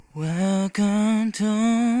Welcome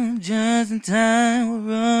to Just in Time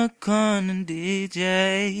with Rockon and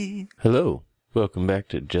DJ. Hello, welcome back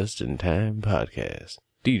to Just in Time Podcast.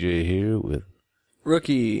 DJ here with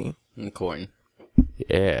Rookie and Corn.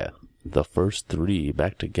 Yeah, the first three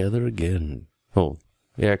back together again. Oh,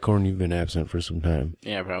 yeah, Corn, you've been absent for some time.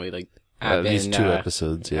 Yeah, probably like at least 2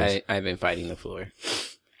 episodes. Yes, I've been fighting the floor,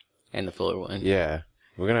 and the floor one. Yeah.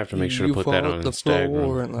 We're gonna have to make sure to put that on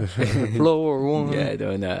Instagram. Floor one. Yeah,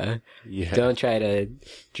 don't try to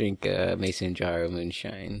drink a mason jar of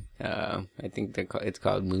moonshine. I think it's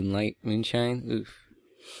called Moonlight Moonshine. Oof.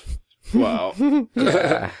 Wow.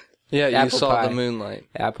 Yeah, you Apple saw pie. the moonlight.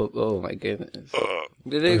 Apple. Oh my goodness.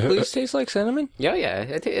 Did it at least taste like cinnamon?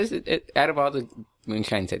 Yeah. Out of all the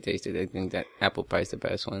moonshines I tasted, I think that apple pie is the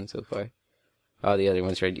best one so far. All the other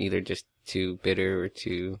ones are either just too bitter or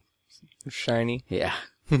too Shiny. yeah.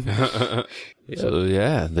 So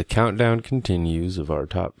yeah, the countdown continues of our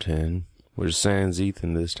top 10. We're sans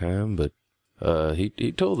Ethan this time, but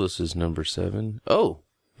he told us his number 7. Oh,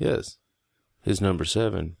 yes, his number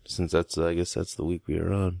 7. Since I guess that's the week we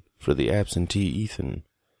are on for the absentee Ethan,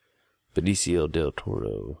 Benicio del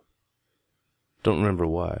Toro. Don't remember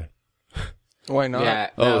why. Why not? Yeah.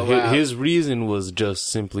 Oh, no, wow. his reason was just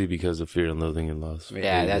simply because of Fear and Loathing in Las Vegas.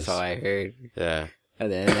 Yeah, that's all I heard. Yeah.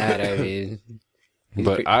 Other than that, I mean,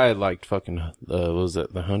 But I liked fucking, what was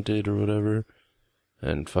that, The Hunted or whatever?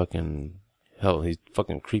 And fucking, hell, he's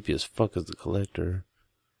fucking creepy as fuck as the Collector.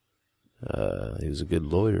 He was a good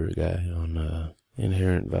lawyer guy on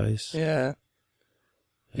Inherent Vice. Yeah.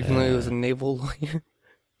 Even though he was a naval lawyer.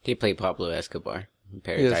 he played Pablo Escobar in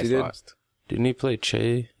Paradise Yes, he did. Lost. Didn't he play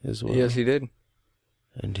Che as well? Yes, he did.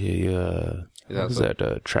 And he, what was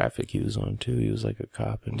that, Traffic he was on too? He was like a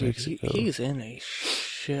cop in Dude, Mexico. he's in a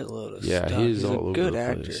shitload of yeah, stuff. he's a all over good the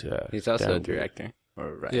actor. place. Yeah, He's also a Down- director.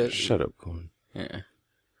 Or writer. Yeah, Shut up, Corn. Yeah.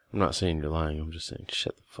 I'm not saying you're lying. I'm just saying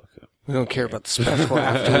shut the fuck up. We don't care about the special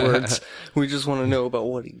afterwards. We just want to know about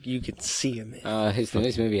what you can see him in. His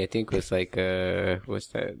newest movie, I think, was like, what's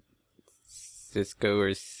that? Cisco or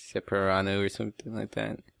Separano or something like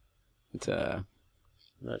that. It's,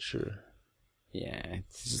 Not sure. yeah.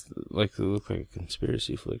 It's, It's like it looked like a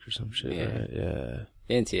conspiracy flick or some shit, Yeah. right? Yeah.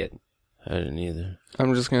 didn't see it. I didn't either.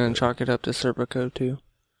 I'm just going to chalk it up to Serpico, too.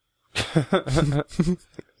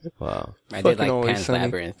 Wow. I did Fucking like Always Pan's Sunny.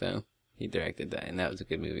 Labyrinth, though. He directed that, and that was a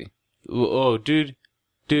good movie. Oh, dude.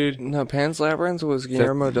 No, Pan's Labyrinth was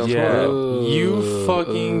Guillermo del yeah. Toro. You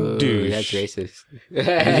fucking douche. That's racist.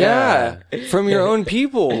 Yeah, from your own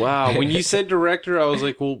people. Wow. When you said director, I was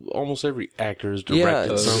like, well, almost every actor is Yeah,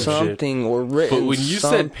 directed some shit. something or written. But when you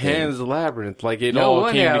something. said Pan's Labyrinth, like it No all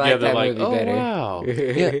wonder came I like together that like, movie oh, better. wow.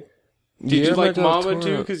 Yeah. Did you Guillermo like del Mama Toro.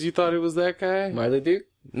 too? Because you thought it was that guy? Marley Duke?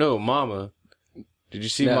 No, Mama. Did you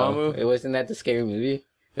see No, Mama? it wasn't that the scary movie.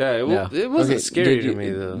 Yeah, No. it wasn't Okay, scary did to you- me,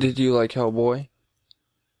 though. Did you like Hellboy?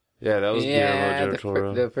 Yeah, that was Guillermo del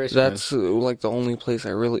Toro. the first That's like the only place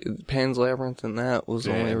I really Pan's Labyrinth, and that was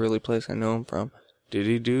the only Yeah. really place I know him from. Did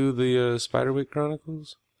he do the Spiderwick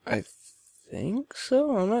Chronicles? I think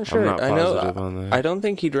so. I'm not sure. I'm not I know. positive on that. I don't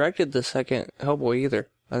think he directed the second Hellboy either.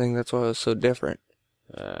 I think that's why it was so different.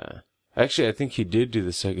 Actually, I think he did do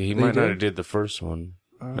the second. He might not have did the first one,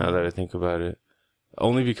 now that I think about it.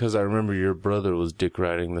 Only because I remember your brother was dick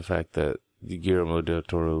riding the fact that Guillermo del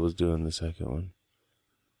Toro was doing the second one.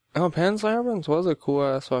 Oh, Pan's Labyrinth was a cool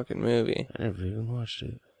ass fucking movie. I never even watched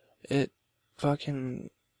it. It fucking.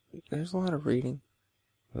 There's a lot of reading.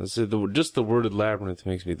 I said just the worded labyrinth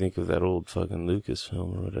makes me think of that old fucking Lucas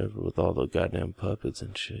film or whatever with all the goddamn puppets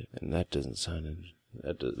and shit, and that didn't sound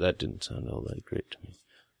all that great to me.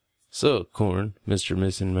 So, Corn, Mr.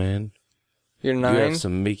 Missing Man, You're you 9 have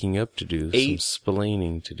some making up to do, 8, some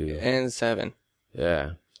splaining to do. and 7.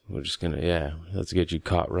 Yeah, we're just gonna, let's get you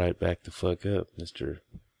caught right back the fuck up, Mr.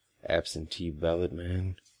 Absentee Ballot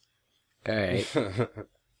Man. Alright.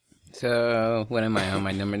 So, what am I on?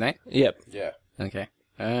 My number 9? Yep. Yeah. Okay.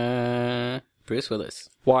 Bruce Willis.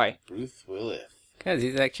 Why? Bruce Willis. Because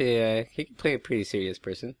he's actually, he can play a pretty serious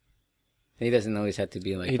person. He doesn't always have to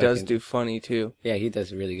be like... He does do funny too. Yeah, he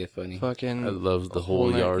does really good funny. Fucking. I love the whole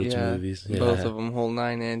nine- Yards yeah, movies. Yeah. Both of them, whole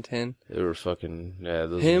 9 and 10. They were fucking,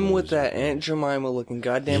 those Him with movies that were- Aunt Jemima looking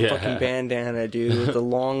goddamn Yeah. fucking bandana, dude, with the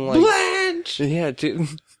long like. Blanche! Yeah, dude.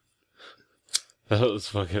 That was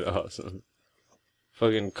fucking awesome.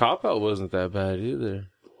 Fucking Cop Out wasn't that bad either.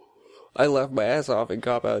 I laughed my ass off in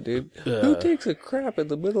Cop Out, dude. Who takes a crap in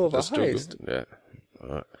the middle of a That's still good. heist?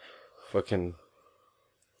 Yeah. Fucking.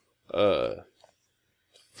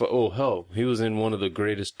 Oh hell, he was in one of the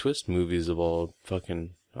greatest twist movies of all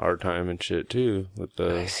fucking our time and shit too. With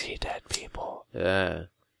the see dead people. yeah,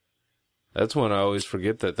 That's one I always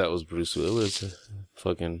forget that was Bruce Willis.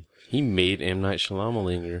 Fucking, he made M. Night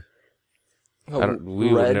Shyamalan. We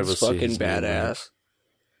would Red's never see fucking his name, badass.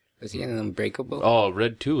 Was he in Unbreakable? Oh,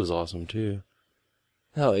 Red 2 was awesome too.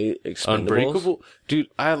 Hell, Expendables. Unbreakable, dude.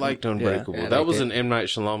 I liked Unbreakable. Yeah, I that liked was it. an M. Night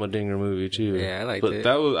Shyamalan dinger movie too. Yeah, I liked but it.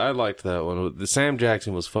 I liked that one. The Sam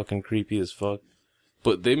Jackson was fucking creepy as fuck.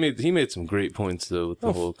 But he made some great points though with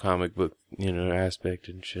the whole comic book, aspect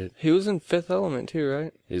and shit. He was in Fifth Element too,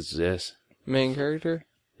 right? Yes. Main character.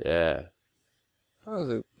 Yeah. That was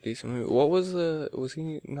a decent movie. What was was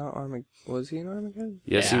he not Armageddon? Was he in Armageddon?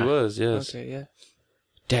 Yes, Yeah. he was. Yes. Okay, yeah.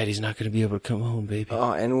 Daddy's not gonna be able to come home, baby.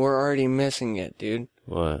 Oh, and we're already missing it, dude.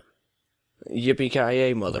 What?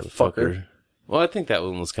 Yippee-ki-yay, motherfucker. Well, I think that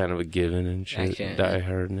one was kind of a given and shit. Action. Die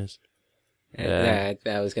Hardness. Yeah,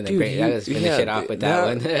 I was gonna Dude, I was finish it off with that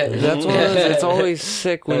one. That's one of those, it's always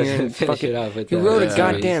sick when you're in Finish it fucking... off with He that. rode a Yeah.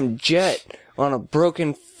 goddamn jet on a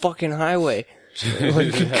broken fucking highway.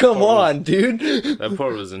 Like, come on, dude. That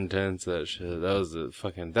part was intense, that shit. That was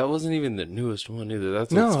that wasn't even the newest one either.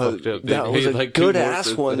 That's what's No, fucked up. They that was made, a like, two more good-ass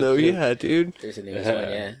since one, that though. shit. Yeah, dude. There's a newest one,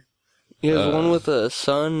 yeah. Yeah, the one with the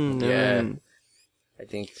sun. And Yeah. I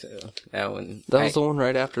think so. That one. that was the one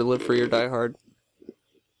right after Live Free or Die Hard.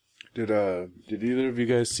 Did either of you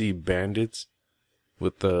guys see Bandits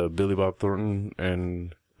with Billy Bob Thornton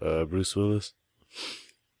and Bruce Willis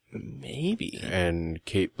Maybe. and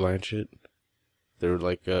Kate Blanchett? They were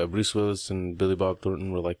like Bruce Willis and Billy Bob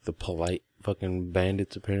Thornton were like the polite fucking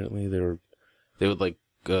bandits. Apparently, they would like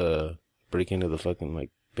break into the fucking like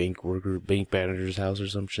bank manager's house or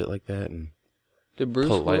some shit like that, and Did Bruce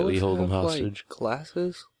politely Willis hold have, them hostage. Like,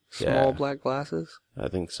 glasses? Small Yeah. black glasses? I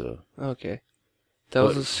think so. Okay. That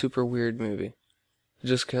was But- a super weird movie.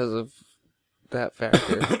 Just because of that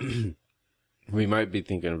factor. We might be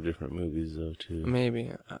thinking of different movies though too.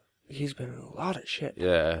 Maybe. He's been in a lot of shit.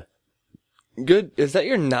 Yeah, Good. Is that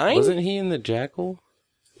your 9? wasn't he in the Jackal?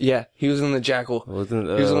 Yeah, he was in the Jackal. Wasn't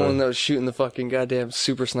He was the one that was shooting the fucking goddamn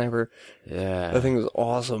super sniper. Yeah, That thing was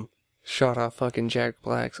awesome. Shot off fucking Jack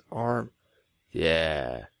Black's arm.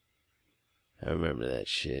 Yeah. I remember that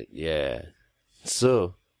shit. Yeah.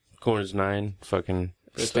 So, Corn's 9, fucking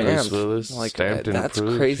Bruce Willis, Like, stamped and that's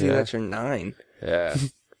approved. crazy. Yeah. That's your 9. Yeah.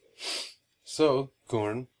 So,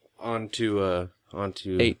 Corn, on to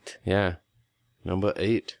 8. Yeah. Number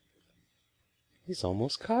 8. He's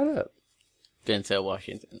almost caught up. Denzel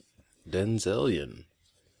Washington. Denzelian.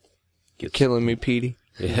 Killing me, Petey.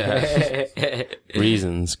 Yeah.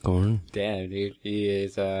 Reasons, Corn. Damn, dude. He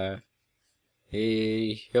is,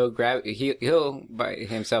 he'll grab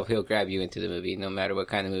you into the movie, no matter what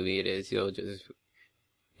kind of movie it is. You'll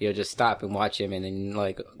just stop and watch him, and then,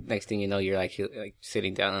 like, next thing you know, you're like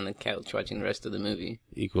sitting down on the couch watching the rest of the movie.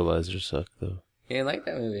 Equalizer sucked, though. You didn't like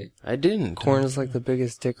that movie? I didn't. Corn is like the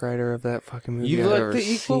biggest dick rider of that fucking movie You I've like ever the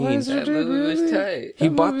seen. Equalizer? That movie was tight. He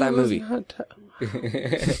bought that movie. That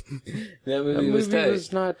That movie was tight.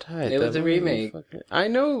 was not tight. It That was a movie remake. I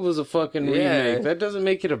know it was a fucking Yeah. remake. That doesn't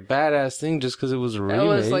make it a badass thing just because it was a remake. That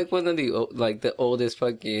was like one of the oldest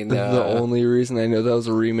fucking. The only reason I know that was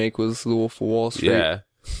a remake was The Wolf of Wall Street. Yeah.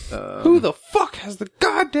 Who the fuck has the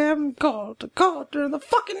goddamn call to call during the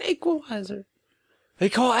fucking Equalizer? They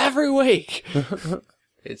call every week.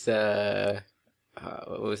 It's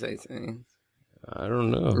what was I saying? I don't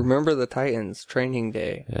know. Remember the Titans Training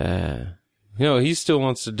Day. Yeah. He still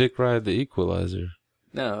wants to dick ride the Equalizer.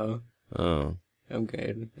 No, Oh. I'm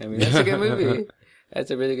good. I mean, that's a good movie.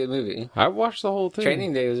 That's a really good movie. I watched the whole thing.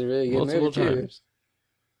 Training Day was a really good multiple movie too. times.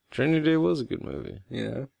 Training Day was a good movie.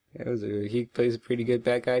 You know, he plays a pretty good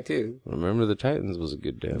bad guy too. Remember the Titans was a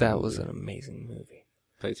good damn That movie. was an amazing movie.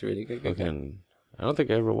 Plays a really good guy. Fucking, I don't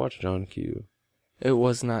think I ever watched John Q. It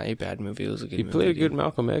was not a bad movie. It was a good He movie. played a good dude.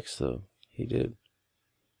 Malcolm X, though. He did.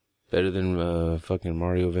 Better than fucking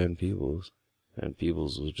Mario Van Peebles. Van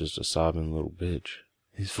Peebles was just a sobbing little bitch.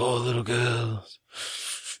 These 4 little girls.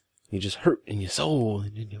 You just hurt in your soul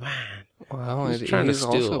and in your mind. Well, He's trying to he's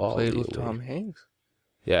steal also all played the with away. Tom Hanks.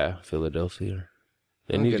 Yeah, Philadelphia.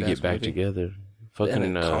 They Oh, need to good-ass get back movie. together. And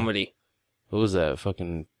Fucking, a comedy. what was that?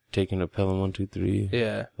 Fucking Taking a Pelham 1, 2, 3?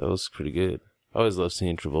 Yeah. That was pretty good. I always love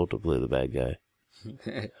seeing Travolta play the bad guy.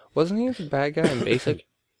 Wasn't he the bad guy in Basic?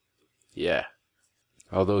 Yeah.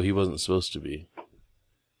 Although he wasn't supposed to be.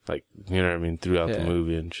 Like, you know what I mean? Throughout the Yeah.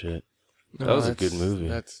 movie and shit. That No, was a that's- good movie.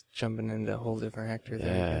 That's jumping into a whole different actor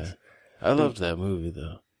there. I Yeah. guess. I loved that movie,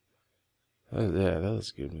 though. Yeah, that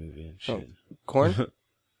was a good movie and shit. Corn?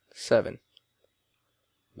 7.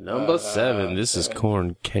 Number 7. This is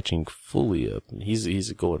Corn catching fully up. And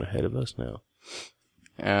he's going ahead of us now.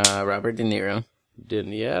 Robert De Niro.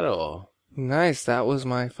 Didn't he at all? Nice. That was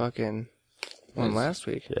my fucking One last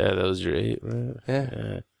week. Yeah, that was your 8, right?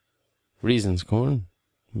 Yeah. Reasons, Corn.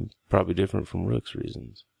 Probably different from Rook's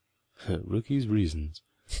reasons. Rookie's reasons.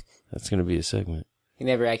 That's going to be a segment. He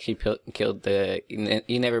never actually killed the...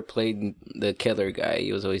 He never played the killer guy.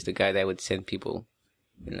 He was always the guy that would send people,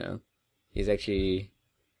 you know. He's actually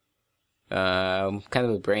kind of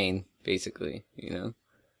a brain, basically, you know.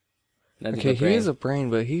 Okay, he is a brain,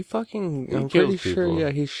 but he fucking... I'm pretty sure,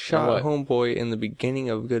 yeah, he shot Homeboy in the beginning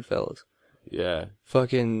of Goodfellas. Yeah.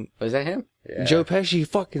 Was that him? Yeah. Joe Pesci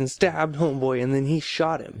fucking stabbed Homeboy, and then he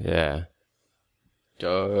shot him. Yeah.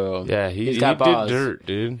 Oh. Yeah, he got balls. did dirt,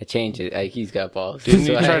 dude. I changed it. He's got balls. Didn't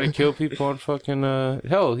he try to kill people on fucking,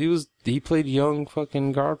 hell, he played young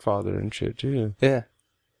fucking Godfather and shit, too. Yeah.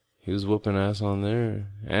 He was whooping ass on there.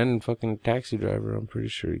 And fucking Taxi Driver, I'm pretty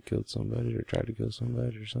sure he killed somebody or tried to kill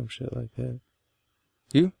somebody or some shit like that.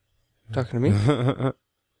 You? Talking to me?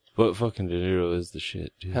 But fucking De Niro is the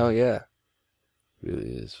shit, dude. Hell yeah.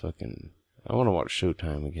 Really is fucking... I want to watch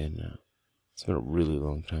Showtime again now. It's been a really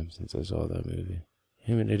long time since I saw that movie.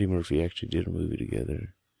 Him and Eddie Murphy actually did a movie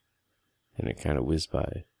together. And it kind of whizzed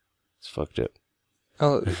by. It's fucked up.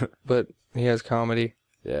 Oh, but he has comedy.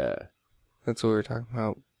 Yeah. That's what we were talking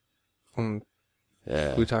about.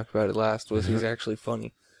 Yeah. We talked about it last, was he's actually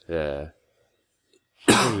funny. Yeah.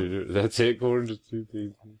 That's it, Gordon? Just 2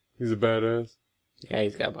 things. He's a badass. Yeah,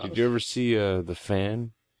 he's got balls. Did you ever see The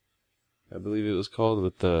Fan? I believe it was called,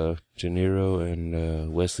 with De Niro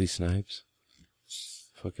and Wesley Snipes.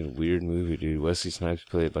 Fucking weird movie, dude. Wesley Snipes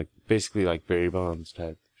played basically like Barry Bonds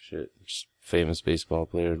type shit. Just famous baseball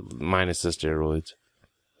player, minus the steroids.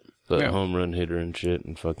 But home run hitter and shit,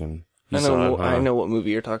 and fucking... I know what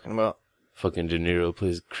movie you're talking about. Fucking De Niro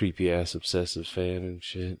plays a creepy ass obsessive fan and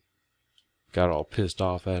shit. Got all pissed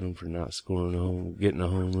off at him for not scoring getting a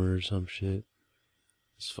homer or some shit.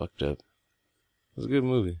 It's fucked up. It was a good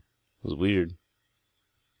movie. It was weird.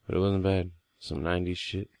 But it wasn't bad. Some 90s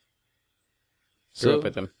shit. Grew up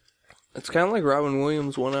with him. It's kind of like Robin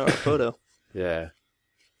Williams' 1 Hour Photo. Yeah.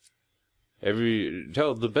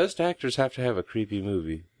 The best actors have to have a creepy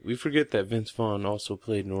movie. We forget that Vince Vaughn also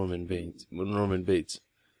played Norman Bates.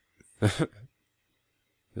 It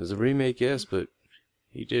was a remake, yes, but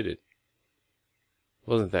he did it.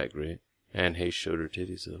 Wasn't that great. And Hayes showed her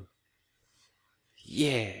titties, though.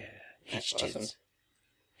 Yeah. Hayes tits. Awesome.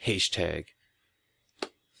 Hashtag.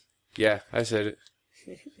 Yeah, I said it.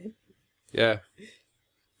 Yeah.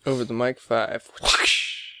 Over the mic 5.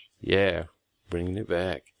 Yeah. Bringing it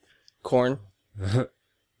back. Corn.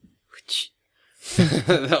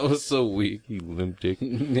 That was so weak, you limp dick.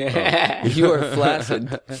 You are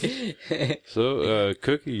flaccid. So,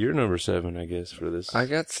 Cookie, you're number 7, I guess, for this. I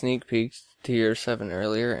got sneak peeks to your 7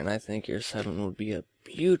 earlier, and I think your 7 would be a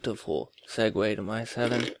beautiful segue to my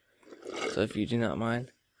 7. So if you do not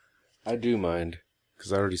mind. I do mind,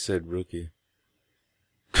 because I already said Rookie.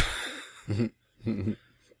 Okay,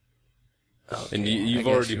 and you've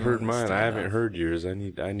already heard mine. I haven't heard yours. I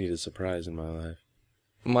need a surprise in my life.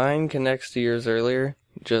 Mine connects to yours earlier,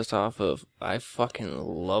 just off of I fucking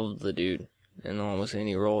love the dude in almost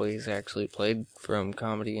any role he's actually played, from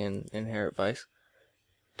comedy and Inherent Vice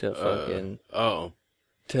to fucking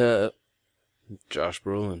to Josh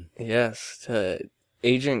Brolin. Yes, to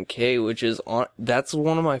Agent K, which is that's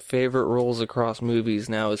one of my favorite roles across movies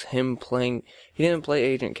now, is him playing. He didn't play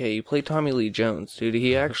Agent K, he played Tommy Lee Jones, dude.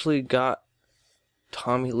 He actually got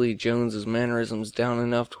Tommy Lee Jones's mannerisms down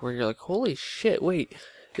enough to where you're like, holy shit, wait,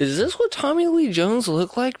 is this what Tommy Lee Jones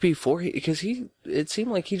looked like before because it seemed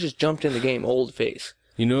like he just jumped in the game old face.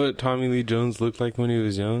 You know what Tommy Lee Jones looked like when he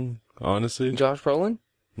was young, honestly? Josh Brolin?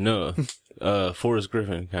 No. Forrest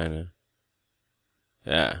Griffin, kinda.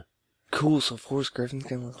 Yeah. Cool, so Forrest Griffin's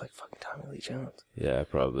gonna look like fucking Tommy Lee Jones. Yeah,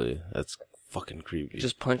 probably. That's fucking creepy.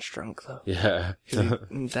 Just punch drunk, though. Yeah.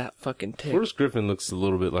 That fucking tick. Forrest Griffin looks a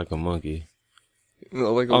little bit like a monkey.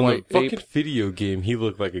 Like a on white the fucking ape. Video game, he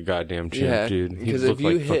looked like a goddamn chimp, dude. Because if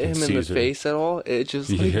you hit him in the face at all, it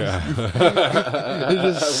just like, it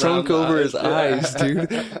just sunk over his eyes,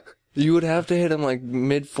 dude. You would have to hit him like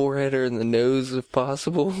mid forehead or in the nose if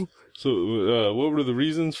possible. So, what were the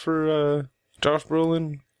reasons for Josh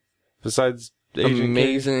Brolin besides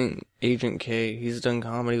Amazing Agent K? He's done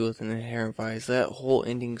comedy with an Inherent Vice. That whole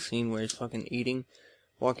ending scene where he's fucking eating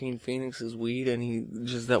Joaquin Phoenix's weed, and he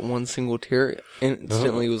just that one single tear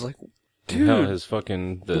instantly was like, dude, hell, his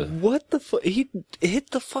fucking what the fuck? He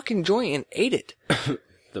hit the fucking joint and ate it.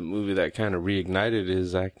 The movie that kind of reignited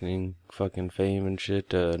his acting fucking fame and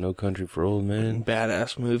shit. No Country for Old Men.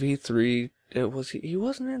 Badass movie. 3. He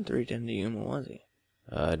wasn't in 3:10 to Yuma, was he?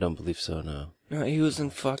 I don't believe so. No. No, he was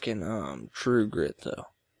in fucking True Grit though.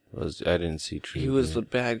 I didn't see True He was the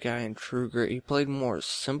Grit. bad guy in True Grit. He played more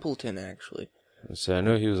Simpleton, actually. So I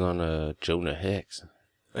know he was on Jonah Hex.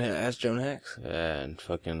 Yeah, as Jonah Hex. Yeah, and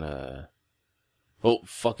fucking oh,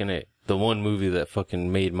 fucking it. The one movie that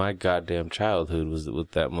fucking made my goddamn childhood was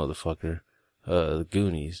with that motherfucker. The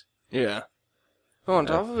Goonies. Yeah. Oh, on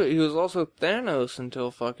top of it, he was also Thanos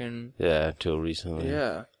until fucking... Yeah, until recently.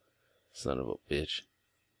 Yeah. Son of a bitch.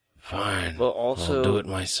 Fine. But also... I'll do it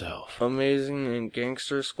myself. Amazing in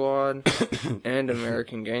Gangster Squad and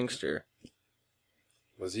American Gangster.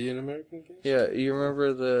 Was he an American Gangster? Yeah, you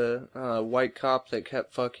remember the white cop that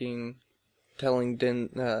kept fucking telling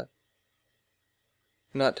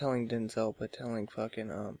not telling Denzel, but telling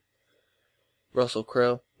fucking Russell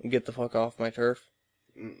Crowe, get the fuck off my turf?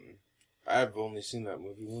 Mm-mm. I've only seen that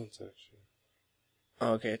movie once, actually.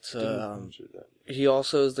 Okay, it's That he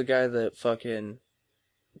also is the guy that fucking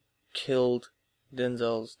killed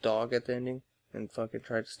Denzel's dog at the ending and fucking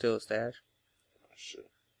tried to steal his stash. shit.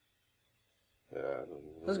 Yeah, I don't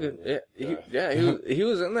know. That's good. Yeah, he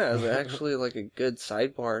was in that as actually like a good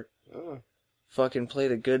sidebar. Oh. Fucking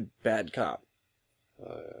played a good bad cop.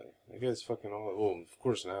 That guy's fucking all. Well, of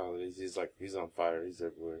course now he's on fire. He's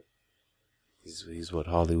everywhere. He's what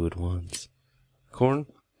Hollywood wants. Corn,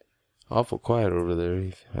 awful quiet over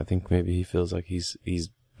there. I think maybe he feels like he's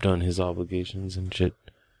done his obligations and shit.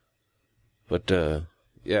 But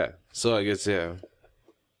yeah. So I guess yeah.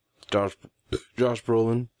 Josh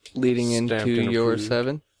Brolin Leading stamped into and your approved.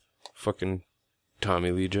 7. Fucking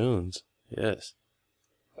Tommy Lee Jones. Yes.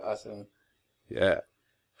 Awesome. Yeah.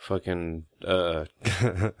 Fucking I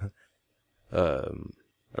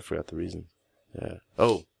forgot the reason. Yeah.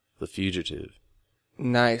 Oh, The Fugitive.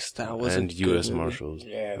 Nice, that was And a U.S. good movie. Marshals.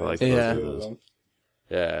 Yeah, I like that's Yeah. both of those.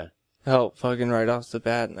 Yeah. Oh, fucking right off the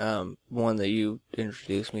bat, one that you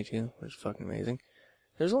introduced me to was fucking amazing.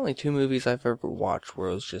 There's only 2 movies I've ever watched where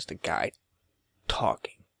it was just a guy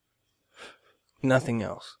talking. Nothing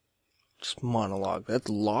else. Just monologue. That's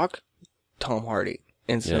Locke, Tom Hardy.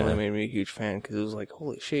 Instantly Yeah. made me a huge fan because it was like,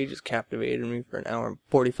 holy shit, he just captivated me for an hour and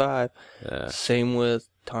 45. Yeah. Same with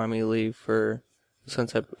Tommy Lee for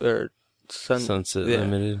Sunset Sunset yeah.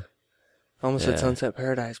 Limited. I almost said Yeah. Sunset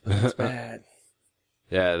Paradise, but it's bad.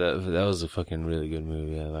 Yeah, that was a fucking really good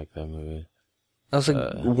movie. I like that movie. That was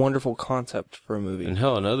a wonderful concept for a movie. And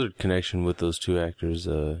hell, another connection with those 2 actors,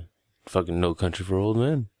 fucking No Country for Old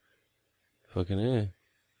Men. Fucking yeah.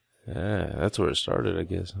 Yeah, that's where it started, I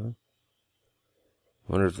guess, huh?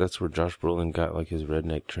 Wonder if that's where Josh Brolin got like his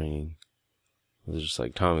redneck training. It was just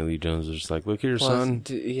like Tommy Lee Jones was just like, look here, son.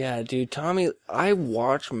 Dude, Tommy, I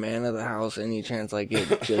watch Man of the House any chance I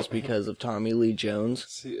get just because of Tommy Lee Jones.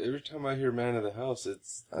 See, every time I hear Man of the House,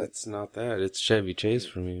 it's not that. It's Chevy Chase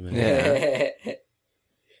for me, man. Yeah.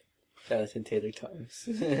 Jonathan Taylor Thomas.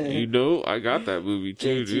 You know, I got that movie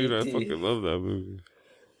too, dude. I JTT. fucking love that movie.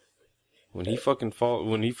 When he fucking falls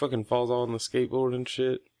on the skateboard and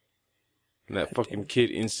shit, and that fucking kid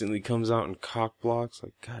instantly comes out and cock blocks,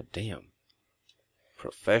 like, god damn.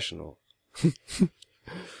 Professional. Yeah,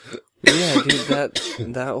 dude,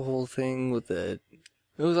 that whole thing with it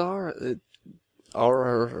was it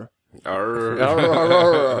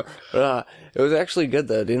was actually good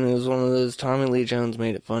though, dude. It was one of those Tommy Lee Jones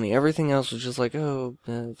made it funny. Everything else was just like,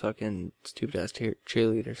 fucking stupid ass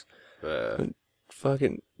cheerleaders.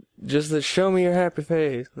 Fucking just the show me your happy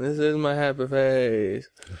face. This is my happy face.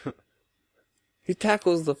 He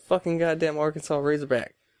tackles the fucking goddamn Arkansas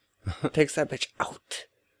Razorback. Takes that bitch out.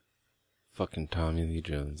 Fucking Tommy Lee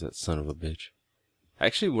Jones, that son of a bitch.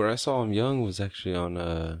 Actually, where I saw him young was actually on,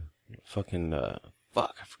 I forgot,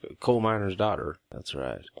 Coal Miner's Daughter. That's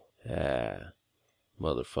right. Yeah.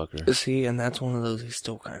 Motherfucker. See, and that's one of those, he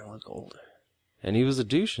still kind of look older. And he was a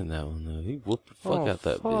douche in that one, though. He whooped the fuck out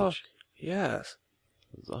that bitch. Yes.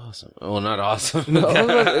 It was awesome. Well, not awesome.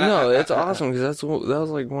 No, it's awesome because that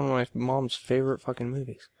was like one of my mom's favorite fucking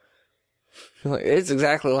movies. You're like, it's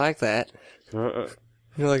exactly like that. You're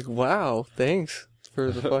like, wow, thanks for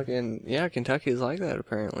the fucking Kentucky's like that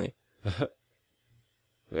apparently.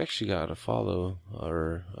 We actually got a follower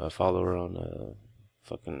on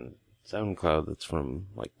fucking SoundCloud that's from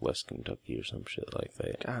like West Kentucky or some shit like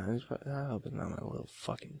that. God, I hope it's not my little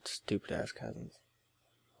fucking stupid ass cousins.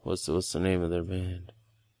 What's the name of their band?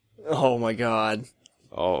 Oh my god.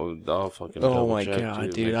 I'll fucking. Oh my double check, god,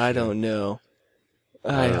 too, dude, make I sure. don't know.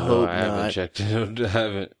 I I don't know. hope I haven't not. checked it. I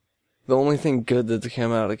haven't. The only thing good that's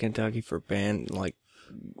come out of Kentucky for band, like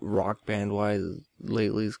rock band wise,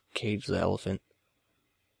 lately is Cage the Elephant.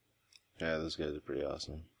 Yeah, those guys are pretty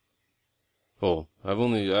awesome. Oh, I've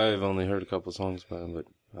only heard a couple songs by them, but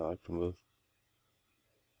I like them both.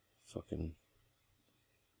 Fucking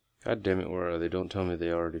God damn it, where are they? Don't tell me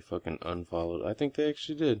they already fucking unfollowed. I think they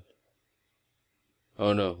actually did.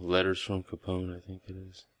 Oh no, Letters from Capone, I think it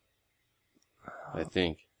is. I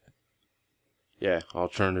think. Yeah,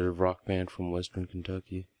 alternative rock band from Western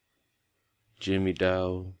Kentucky. Jimmy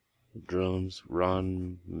Dow, drums.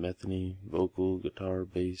 Ron Metheny, vocal, guitar,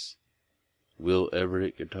 bass. Will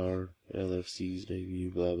Everett, guitar. LFC's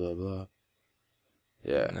debut, blah, blah, blah.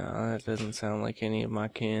 Yeah. No, that doesn't sound like any of my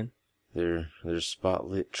kin. Their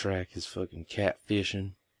spotlit track is fucking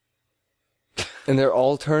Catfishing. And they're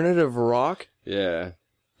alternative rock? Yeah.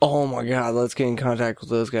 Oh my god, let's get in contact with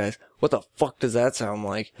those guys. What the fuck does that sound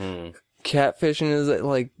like? Catfishing is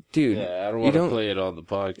like, dude. Yeah, I don't want to play it on the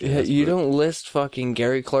podcast. Yeah, you don't list fucking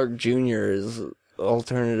Gary Clark Jr. as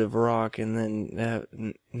alternative rock and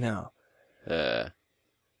then, no.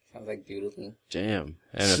 Sounds like doodling. Damn.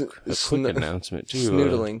 And a quick announcement, too.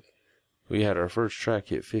 Snoodling. We had our first track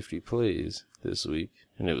hit 50 plays this week,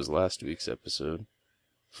 and it was last week's episode.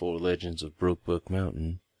 4 Legends of Brokeback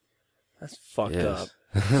Mountain. That's fucked up.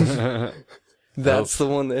 That's the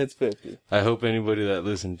one that hits 50. I hope anybody that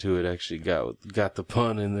listened to it actually got the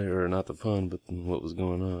pun in there, or not the pun, but what was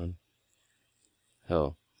going on.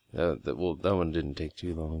 Hell, that one didn't take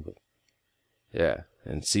too long, but yeah.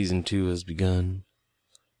 And season 2 has begun.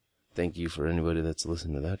 Thank you for anybody that's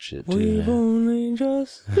listened to that shit too. We've only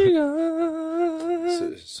just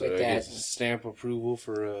begun. So I get stamp approval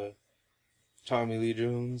for Tommy Lee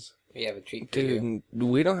Jones. We have a treat for you. Dude,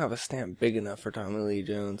 we don't have a stamp big enough for Tommy Lee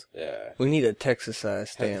Jones. Yeah. We need a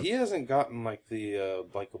Texas-sized stamp. He hasn't gotten like the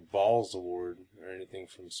like a Balls Award or anything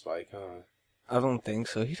from Spike, huh? I don't think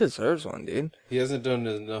so. He deserves one, dude. He hasn't done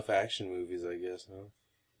enough action movies, I guess, huh?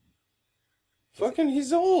 Fucking,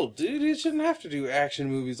 he's old, dude. He shouldn't have to do action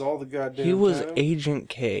movies all the goddamn time. He was Agent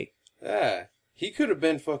K. Yeah. He could have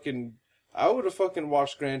been fucking... I would have fucking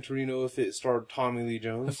watched Gran Torino if it starred Tommy Lee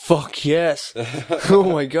Jones. Fuck yes. Oh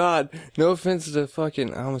my god. No offense to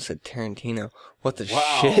fucking... I almost said Tarantino. What the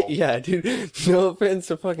shit? Yeah, dude. No offense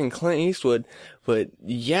to fucking Clint Eastwood. But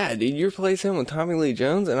yeah, dude, you replace him with Tommy Lee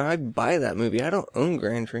Jones and I'd buy that movie. I don't own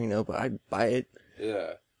Gran Torino, but I'd buy it.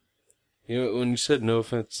 Yeah. You know, when you said no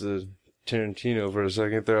offense to Tarantino for a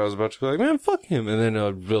second there, I was about to be like, man, fuck him. And then I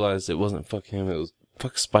realized it wasn't fuck him, it was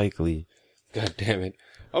fuck Spike Lee. God damn it.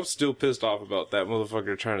 I'm still pissed off about that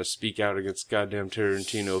motherfucker trying to speak out against goddamn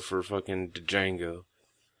Tarantino for fucking Django.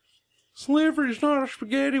 Slavery's not a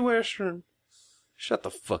spaghetti western. Shut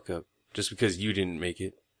the fuck up. Just because you didn't make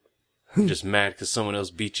it. I'm just mad because someone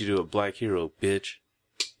else beat you to a black hero, bitch.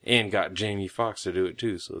 And got Jamie Foxx to do it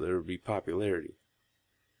too, so there would be popularity.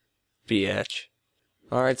 Bitch.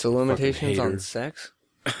 Alright, so limitations on sex?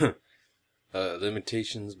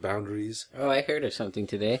 Limitations, boundaries. Oh, I heard of something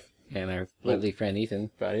today, and our lovely friend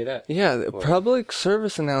Ethan brought it up. Yeah, the public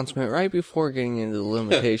service announcement right before getting into the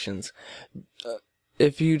limitations.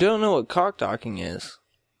 If you don't know what cockdocking is,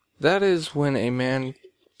 that is when a man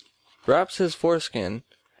wraps his foreskin,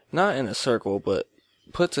 not in a circle, but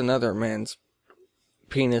puts another man's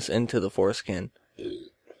penis into the foreskin.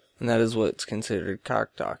 And that is what's considered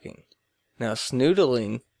cockdocking. Now,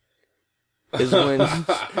 snoodling is when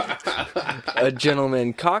a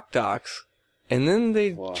gentleman cockdocks, and then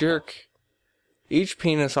they jerk each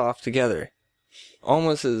penis off together.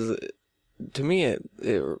 Almost as, to me,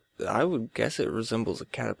 I would guess it resembles a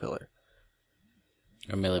caterpillar.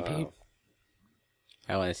 Or millipede. Wow.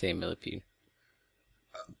 I want to say millipede.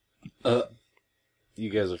 You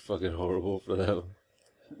guys are fucking horrible for that one.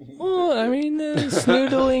 Well, I mean,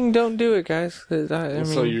 snoodling, don't do it, guys. I mean,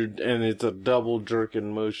 so and it's a double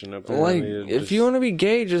jerking motion. Apparently. Like, if you want to be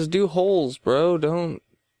gay, just do holes, bro. Don't.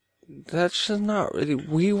 That's just not really.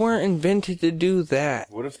 We weren't invented to do that.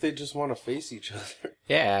 What if they just want to face each other?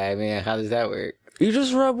 Yeah, I mean, how does that work? You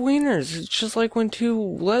just rub wieners. It's just like when two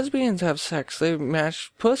lesbians have sex. They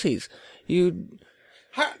match pussies.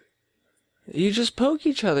 You just poke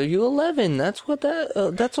each other. You 11. That's what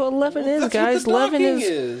 11 is, guys. 11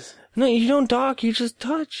 is. No, you don't dock. You just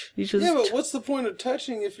touch. Yeah, but what's the point of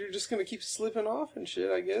touching if you're just gonna keep slipping off and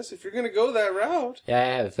shit? I guess if you're gonna go that route. Yeah,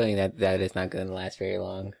 I have a feeling that is not gonna last very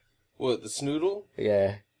long. What, the snoodle?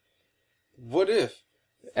 Yeah. What if?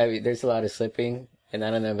 I mean, there's a lot of slipping, and I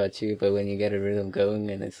don't know about you, but when you get a rhythm going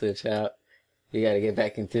and it slips out, you gotta get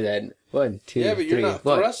back into that 1, 2, 3. Yeah, but you're not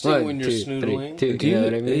thrusting when you're snoodling. 3, 2, you know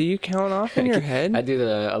what I mean? Do you count off in your head? I do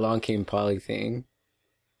the Along Came Polly thing.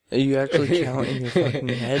 You actually count in your fucking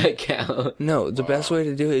head? I count. No, the best way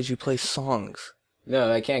to do it is you play songs.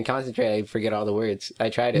 No, I can't concentrate. I forget all the words. I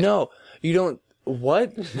tried it. No, you don't.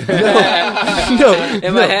 What? No,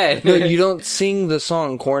 In my head. No, you don't sing the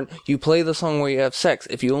song, Corn. You play the song where you have sex.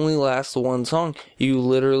 If you only last the one song, you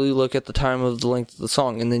literally look at the time of the length of the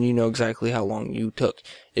song, and then you know exactly how long you took.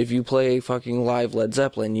 If you play fucking live Led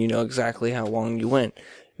Zeppelin, you know exactly how long you went.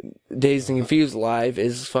 Dazed and Confused live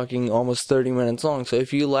is fucking almost 30 minutes long. So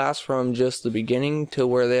if you last from just the beginning to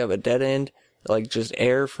where they have a dead end, like just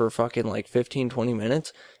air for fucking like 15, 20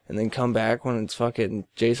 minutes, and then come back when it's fucking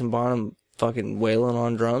Jason Bonham fucking wailing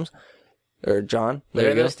on drums, or John. There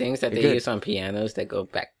There are you those go. things that You're they good. use on pianos that go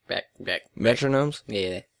back. Metronomes.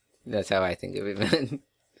 Yeah, that's how I think of it, man.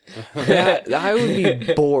 Yeah, I would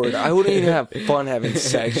be bored. I wouldn't even have fun having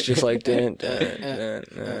sex. Just like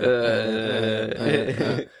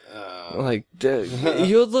like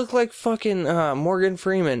you'd look like fucking Morgan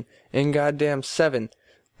Freeman in goddamn Seven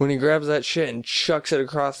when he grabs that shit and chucks it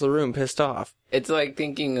across the room, pissed off. It's like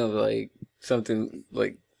thinking of like something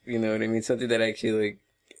like, you know what I mean? Something that actually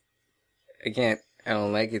like I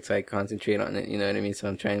don't like it, so I concentrate on it. You know what I mean? So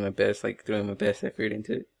I'm trying my best, like throwing my best effort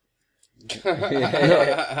into it.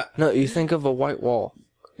 No, you think of a white wall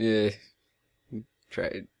Yeah, try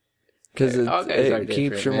it. because All guys are it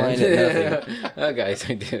keeps your different, mind at man. nothing. All guys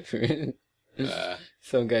are different.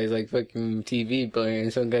 Some guys like fucking TV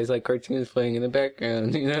playing, some guys like cartoons playing in the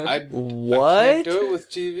background, you know? I What? can't do it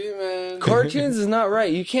with TV, man. Cartoons is not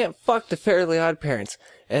right. You can't fuck the Fairly Odd Parents.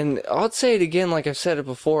 And I'll say it again, like I've said it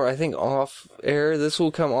before. I think off air. This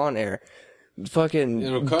will come on air. Fucking.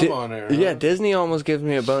 It'll come on air. Huh? Yeah, Disney almost gives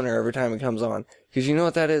me a boner every time it comes on. Because you know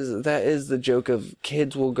what that is? That is the joke of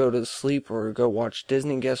kids will go to sleep or go watch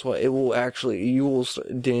Disney. And guess what? It will actually. You will.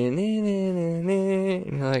 And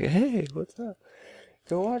you're like, hey, what's up?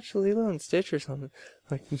 Go watch Lilo and Stitch or something.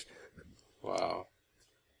 Like. Wow.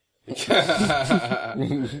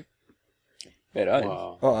 Right on.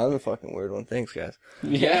 Wow. Oh, I'm the fucking weird one. Thanks, guys.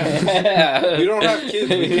 Yeah. We don't have kids.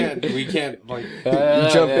 We can't like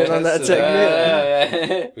Jump in on that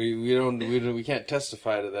segment. we can't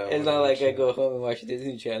testify to that. It's one, not like I actually. go home and watch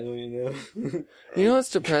Disney Channel, you know? You know what's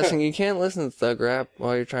depressing? You can't listen to thug rap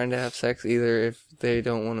while you're trying to have sex either if they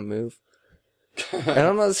don't want to move. And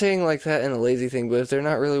I'm not saying like that in a lazy thing, but if they're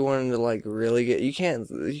not really wanting to like really get, you can't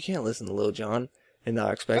listen to Lil Jon and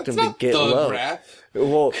not expect That's him not to get thug low. rap.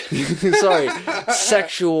 Well, sorry,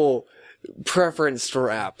 sexual preference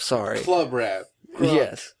rap. Sorry. Club rap.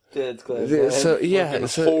 Yes. That's close. So yeah, Fucking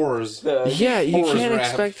so whores. yeah, you Whores can't rap.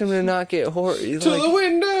 expect him to not get To the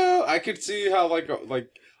window. I could see how like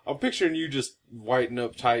I'm picturing you just whiten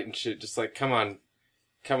up tight and shit. Just like come on,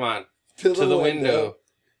 to the window,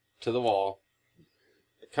 to the wall.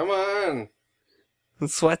 Come on. The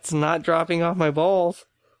sweat's not dropping off my balls.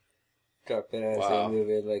 Drop that ass Wow. and move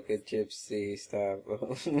it like a gypsy. Stop.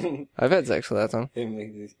 I've had sex with that song. Let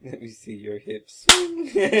me see your hips.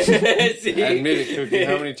 Admit it, Cookie.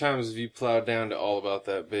 How many times have you plowed down to All About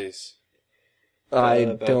That Bass? I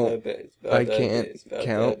don't. I can't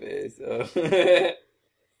count.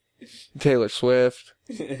 Taylor Swift,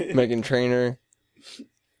 Meghan Trainor,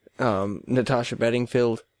 Natasha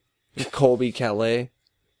Bedingfield, Colby Calais,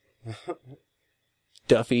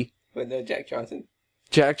 Duffy. But no, Jack Johnson.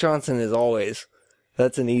 Jack Johnson is always.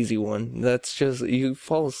 That's an easy one. That's just, you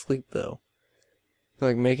fall asleep though.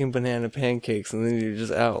 Like making banana pancakes and then you're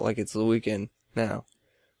just out like it's the weekend now.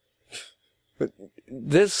 But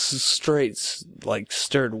this straight, like,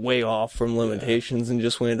 stirred way off from Limitations and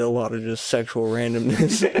just went a lot of just sexual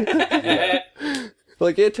randomness.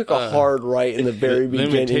 Like, it took a hard right in the very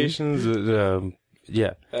beginning. Limitations.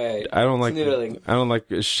 Yeah. Alright. I don't like. Snoodling. I don't like.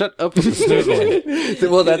 Shut up with the snoodling.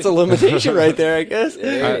 Well, that's a limitation right there, I guess.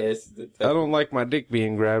 There it is. I don't like my dick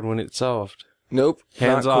being grabbed when it's soft. Nope.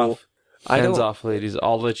 Hands not cool. off. I Hands don't, off, ladies.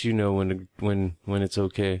 I'll let you know when it's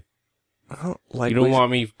okay. I don't like You don't we- want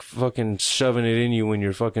me fucking shoving it in you when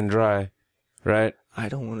you're fucking dry, right? I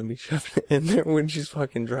don't want to be shoving it in there when she's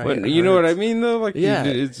fucking dry. But It you know what I hurts. mean, though. Like, Yeah,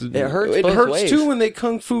 it hurts It both hurts ways. too when they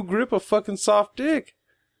kung fu grip a fucking soft dick.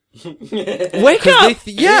 Wake They up!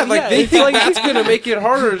 they it's think like- that's gonna make it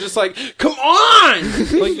harder. Just like, come on,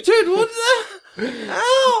 like, dude, what the?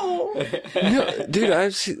 Ow! No, dude,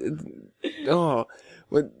 I've seen. Oh,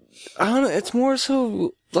 but I don't know. It's more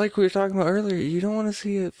so like we were talking about earlier. You don't want to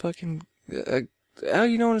see a fucking. You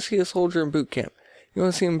don't want to see a soldier in boot camp. You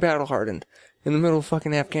want to see him battle hardened in the middle of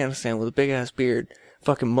fucking Afghanistan with a big ass beard,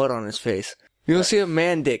 fucking mud on his face. You want to see a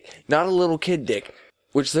man dick, not a little kid dick.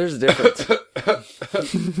 Which there's a difference.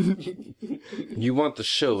 You want the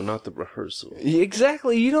show, not the rehearsal.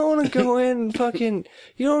 Exactly. You don't want to go in and fucking...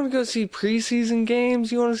 You don't want to go see preseason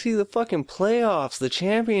games. You want to see the fucking playoffs, the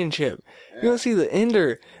championship. You want to see the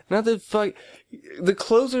ender. Not the fuck... The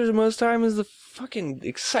closers most time is the fucking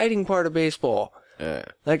exciting part of baseball. Yeah.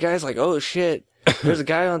 That guy's like, oh shit, there's a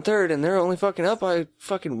guy on third and they're only fucking up by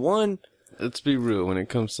fucking 1. Let's be real. When it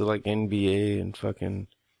comes to like NBA and fucking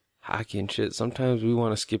hockey and shit, sometimes we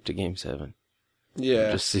want to skip to Game 7.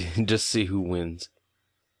 Yeah. Just see who wins.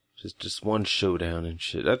 Just one showdown and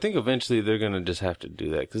shit. I think eventually they're gonna just have to do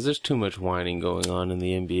that because there's too much whining going on in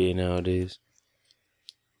the NBA nowadays.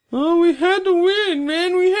 Oh, we had to win,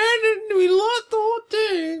 man. We lost the whole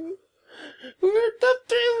thing. We were up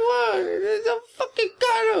 3-1. It's a fucking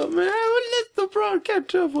got up, man. Let LeBron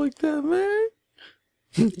catch up like that, man.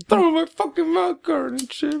 Throwing my fucking mouth guard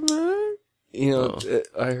and shit, man. You know,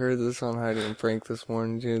 I heard this on Heidi and Frank this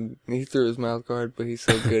morning, dude. He threw his mouth guard, but he's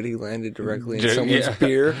so good he landed directly in someone's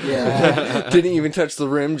beer. Yeah. Didn't even touch the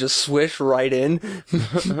rim, just swish right in.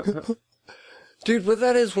 Dude, but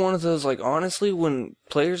that is one of those, like, honestly, when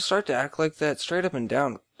players start to act like that straight up and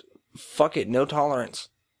down, fuck it, no tolerance.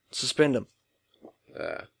 Suspend them.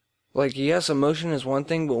 Like, yes, emotion is one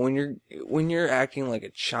thing, but when you're acting like a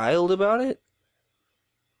child about it,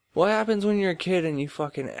 what happens when you're a kid and you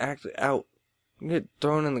fucking act out? You get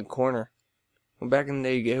thrown in the corner. Well, back in the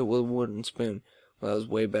day, you get hit with a wooden spoon. Well, that was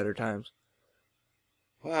way better times.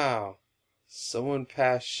 Wow. Someone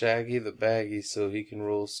passed Shaggy the Baggy so he can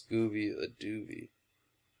roll Scooby the Doobie.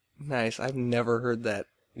 Nice. I've never heard that.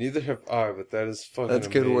 Neither have I, but that is fucking That's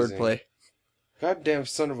good amazing. wordplay. Goddamn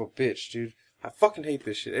son of a bitch, dude. I fucking hate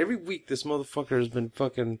this shit. Every week this motherfucker has been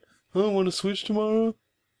fucking, oh, I want to switch tomorrow?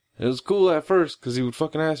 It was cool at first, because he would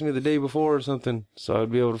fucking ask me the day before or something, so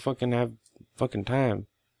I'd be able to fucking have fucking time.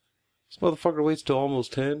 This motherfucker waits till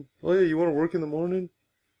almost 10. Oh yeah, you want to work in the morning?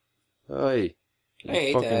 Hey, I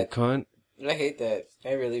hate fucking that. cunt. I hate that.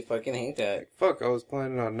 I really fucking hate that. Fuck, I was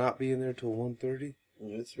planning on not being there till 1:30.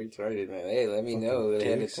 It's retarded, man. Hey, let me know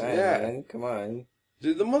ahead of dicks. time, Yeah. man. Come on.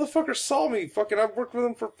 Dude, the motherfucker saw me. Fucking, I've worked with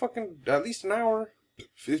him for fucking at least an hour.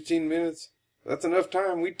 15 minutes. That's enough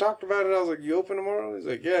time. We talked about it. I was like, you open tomorrow? He's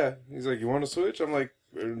like, yeah. He's like, you want to switch? I'm like,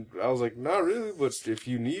 I was like, not really, but if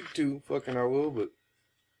you need to, fucking I will, but...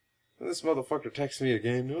 And this motherfucker texts me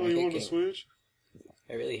again. No, you want to switch?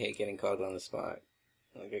 I really hate getting called on the spot.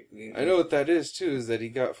 Like, I know what that is, too, is that he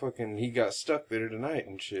got stuck there tonight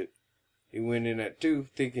and shit. He went in at 2,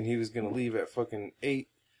 thinking he was going to leave at fucking 8,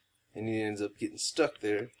 and he ends up getting stuck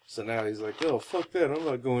there. So now he's like, oh, fuck that, I'm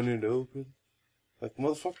not going in to open. Like,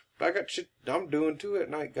 motherfucker, I got shit I'm doing too at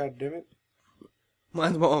night, goddammit.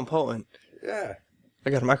 Mine's more important. Yeah. I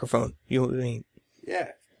got a microphone. You ain't.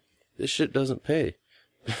 Yeah. This shit doesn't pay.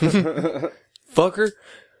 Fucker.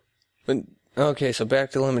 But, okay, so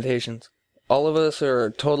back to limitations. All of us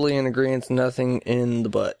are totally in agreement, nothing in the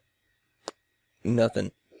butt.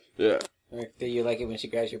 Nothing. Yeah. Do you like it when she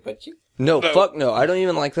grabs your butt cheek? No, fuck no. I don't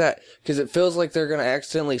even like that. Because it feels like they're going to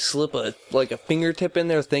accidentally slip a fingertip in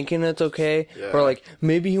there thinking it's okay. Yeah. Or like,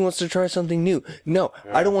 maybe he wants to try something new. No,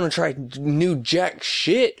 yeah. I don't want to try new jack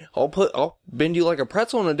shit. I'll bend you like a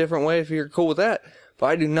pretzel in a different way if you're cool with that. But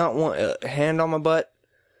I do not want a hand on my butt.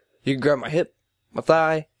 You can grab my hip, my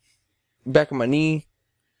thigh, back of my knee.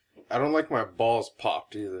 I don't like my balls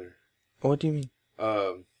popped either. What do you mean?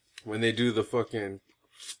 When they do the fucking...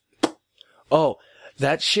 Oh,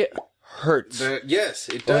 that shit hurts. Yes,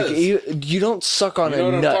 it does. Like, you don't suck on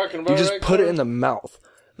a nut. You just put it in the mouth.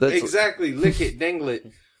 That's exactly. Lick it, dangle it.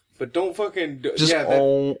 But don't fucking... Just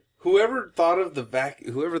whoever thought of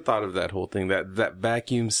that whole thing, that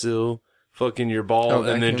vacuum seal, fucking your ball,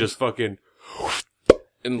 and then just fucking...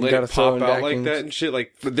 And let it pop out like that and shit.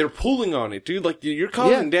 Like, they're pulling on it, dude. Like, you're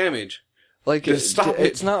causing damage. Like,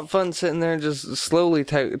 it's not fun sitting there and just slowly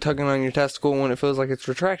tugging on your testicle when it feels like it's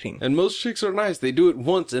retracting. And most chicks are nice. They do it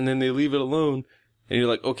once and then they leave it alone. And you're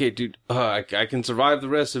like, okay, dude, I can survive the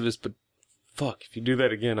rest of this, but fuck, if you do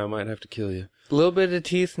that again, I might have to kill you. A little bit of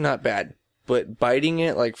teeth, not bad. But biting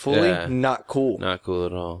it, like, fully, not cool. Not cool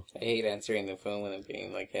at all. I hate answering the phone when I'm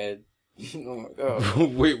getting, like, head. Oh my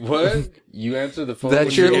god. Wait, what? You answer the phone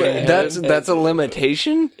that's that's a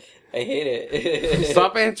limitation? I hate it.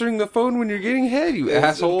 Stop answering the phone when you're getting head, you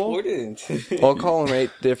asshole. Important. I'll call him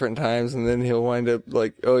 8 different times, and then he'll wind up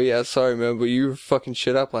like, oh yeah, sorry man, but you fucking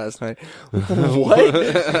shit up last night.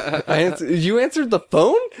 What? You answered the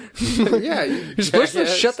phone? Yeah. You're supposed to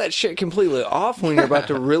shut that shit completely off when you're about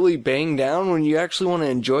to really bang down. When you actually want to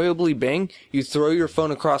enjoyably bang, you throw your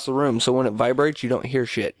phone across the room, so when it vibrates, you don't hear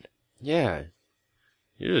shit. Yeah.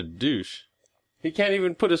 You're a douche. He can't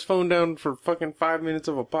even put his phone down for fucking 5 minutes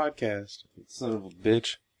of a podcast. Son of a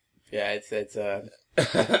bitch. Yeah, it's The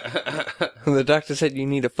doctor said you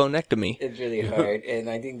need a phonectomy. it's really hard, and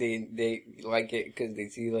I think they like it because they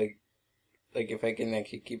see like if I can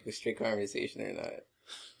actually keep a straight conversation or not.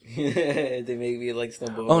 They make me like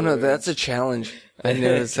stumble. Oh no, over. that's a challenge. I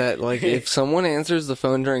noticed that. Like, if someone answers the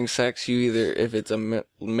phone during sex, you either, if it's a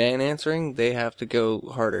man answering, they have to go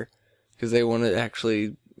harder. Because they want to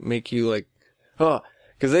actually make you like, oh,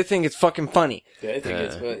 because they think it's fucking funny. Yeah, I think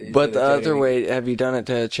it's funny. But the other way, have you done it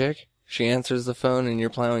to a chick? She answers the phone and you're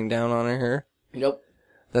plowing down on her? Nope.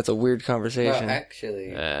 That's a weird Well, conversation.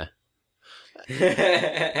 actually. Yeah.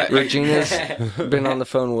 Regina's been on the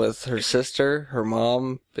phone with her sister, her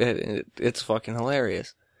mom. It's fucking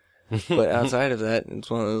hilarious. But outside of that, it's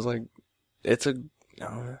one of those like, it's a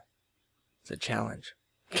challenge.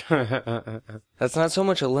 That's not so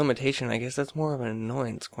much a limitation. I guess that's more of an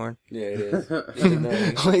annoyance, Corn. Yeah, it is. It's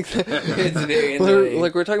annoying. Like, It's very annoying.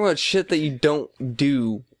 like we're talking about shit that you don't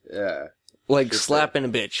do, Yeah. like Shit slapping a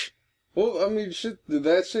bitch. Well, I mean,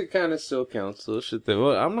 that shit kind of still counts. So shit that,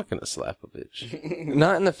 well, I'm not gonna slap a bitch.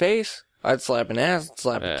 Not in the face. I'd slap an ass,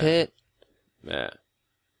 slap a tit. Yeah.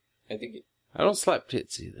 I think I don't slap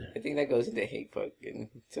tits either. that goes into hate fucking.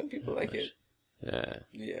 Some people like it. Yeah.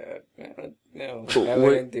 Yeah. No. I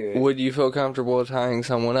wouldn't do it. Would you feel comfortable tying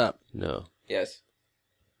someone up? No. Yes.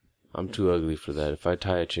 I'm too ugly for that. If I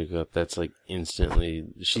tie a chick up, that's like instantly,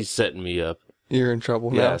 she's setting me up. You're in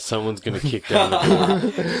trouble Yeah, now. someone's gonna kick down the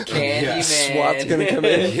door. Candyman. SWAT's gonna come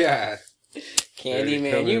in. Yeah.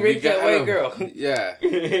 Candyman. You raped that white girl. Yeah.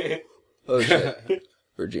 Oh shit.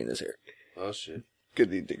 Regina's here. Oh shit. Good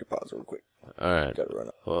need to take a pause real quick. Alright. Gotta run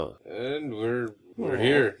up. Well, and we're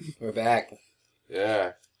here. We're back.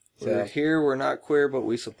 Yeah. We're So, here, we're not queer, but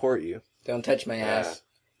we support you. don't touch my ass.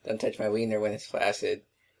 Don't touch my wiener when it's flaccid.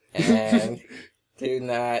 And do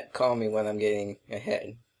not call me when I'm getting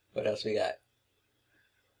ahead. What else we got?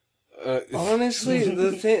 Honestly,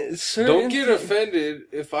 the thing... Don't get offended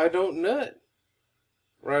if I don't nut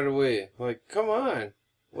right away. Like, come on.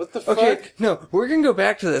 What the Okay, fuck? no, we're gonna go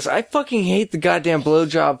back to this. I fucking hate the goddamn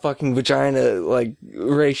blowjob fucking vagina, like,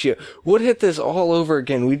 ratio. Would hit this all over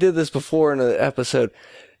again. We did this before in an episode.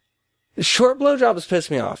 Short blowjobs piss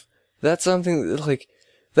me off. That's something, that, like,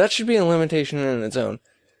 that should be a limitation in its own.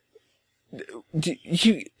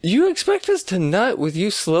 You expect us to nut with you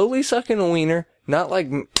slowly sucking a wiener? Not like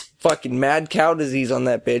fucking mad cow disease on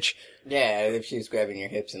that bitch. Yeah, if she's grabbing your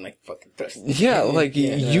hips and like fucking thrusting. Yeah, like,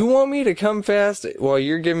 you want me to come fast while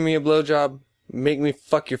you're giving me a blowjob? Make me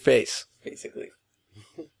fuck your face. Basically.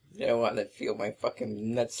 I don't want to feel my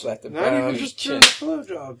fucking nuts slapped Not about even your just chin. a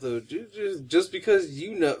blowjob, though, dude. Just because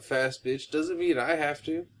you nut fast, bitch, doesn't mean I have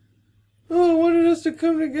to. Oh, I wanted us to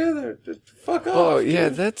come together. Fuck off. Oh, yeah,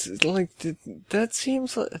 dude. that's, like, that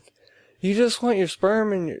seems like... You just want your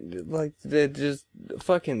sperm and your, like, they just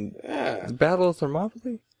fucking Yeah. battle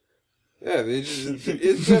Thermopylae? Yeah, they just,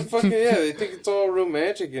 it's that fucking, yeah, they think it's all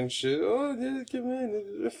romantic and shit. Oh, yeah, come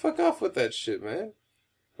on. Fuck off with that shit, man.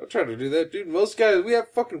 Don't try to do that, dude. Most guys, we have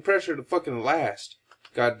fucking pressure to fucking last.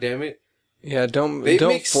 God damn it. Yeah, don't They don't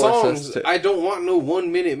make force songs, us to... I don't want no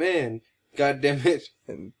 1 minute man. God damn it.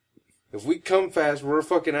 If we come fast, we're a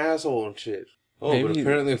fucking asshole and shit. Oh, but Maybe-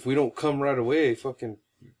 apparently if we don't come right away, fucking,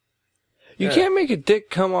 You yeah. can't make a dick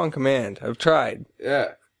come on command. I've tried.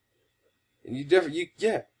 yeah. And you definitely,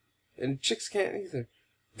 yeah. And chicks can't either.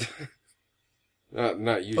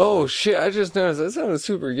 Not usually. Oh, shit, I just noticed. That sounded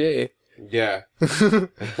super gay. Yeah.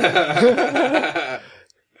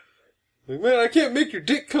 Like, man, I can't make your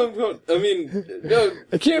dick come on. I mean, no.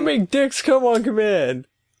 I can't make dicks come on command.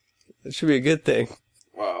 That should be a good thing.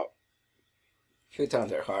 Wow.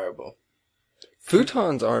 Futons are horrible.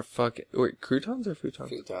 Futons are fucking... Wait, croutons or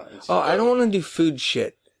futons? Futons. Oh, I don't want to do food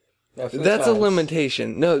shit. No, That's a futons.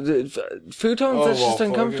 limitation. No, futons, Oh, that's well, just fuck it,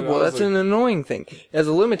 uncomfortable. I was That's like- an annoying thing. As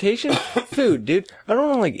a limitation, food, dude. I don't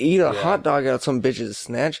want to, like, eat a Yeah. hot dog out some bitch's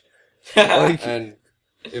snatch. Like, And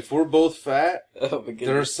if we're both fat, Oh my goodness.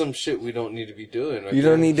 there's some shit we don't need to be doing. you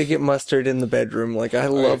don't need to get mustard in the bedroom. Like, I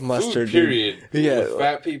love Food, mustard, period. dude. Yeah. With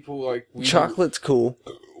fat people, like, Chocolate's cool.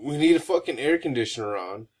 we need a fucking air conditioner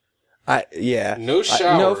on. Yeah. No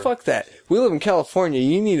shower. No, fuck that. We live in California.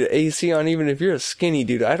 You need an AC on even if you're a skinny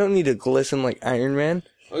dude. I don't need to glisten like Iron Man.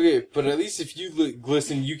 Okay, but at least if you look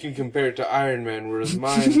glisten, you can compare it to Iron Man, whereas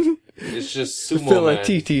mine is just sumo Feel man. like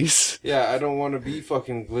TTs. Yeah, I don't want to be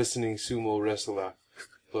fucking glistening sumo wrestler.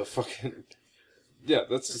 But fucking... Yeah,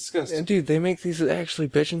 that's disgusting. And dude, they make these actually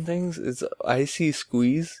bitchin' things. It's icy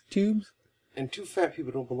squeeze tubes. And two fat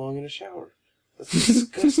people don't belong in a shower. That's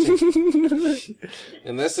disgusting.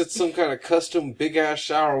 Unless it's some kind of custom big-ass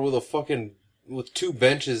shower with a fucking with 2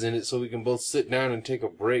 benches in it so we can both sit down and take a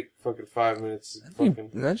break. Fucking 5 minutes.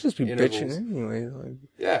 That'd just be intervals. bitching anyway. Like,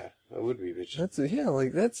 Yeah, that would be bitching. That's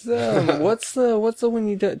what's the when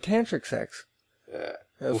you do tantric sex? Yeah.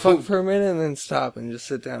 Fuck for a minute and then stop and just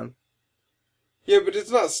sit down. Yeah, but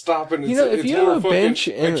it's not stopping. It's, If it's you more have a fucking, bench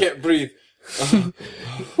and I can't breathe.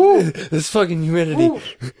 This fucking humidity.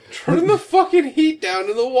 Turn the fucking heat down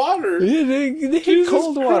in the water. Yeah, they hit Jesus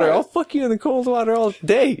cold water. Christ. I'll fuck you in the cold water all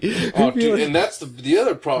day. Oh, dude, and that's the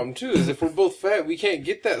other problem too. Is if we're both fat, we can't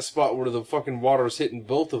get that spot where the fucking water's hitting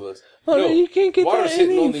both of us. Oh, no, you can't get water's that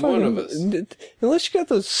hitting any only one of us. Unless you got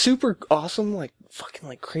those super awesome,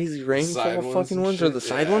 fucking crazy rainfall fucking ones or the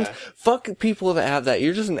side ones. Fuck people that have that.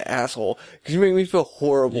 You're just an asshole because you make me feel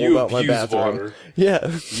horrible about my bathroom. Water. Yeah.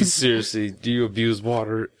 You seriously, do you abuse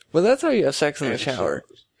water? Well, that's how you have sex in the shower.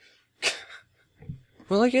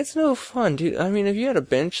 Well, it's no fun, dude. I mean, if you had a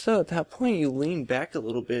bench, though, at that point, you lean back a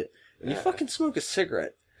little bit and you fucking smoke a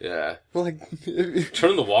cigarette. Yeah.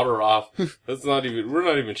 Turn the water off. We're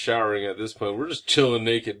not even showering at this point. We're just chilling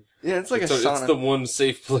naked. Yeah, it's like a sauna. It's the one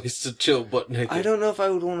safe place to chill butt naked. I don't know if I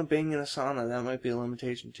would want to bang in a sauna. That might be a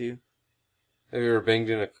limitation, too. Have you ever banged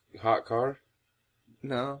in a hot car?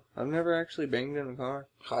 No, I've never actually banged in a car.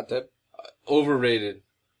 Hot tub? Overrated.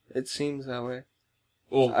 It seems that way.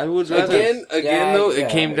 Well, I would rather... it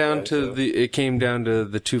came down to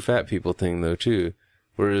the 2 fat people thing though too.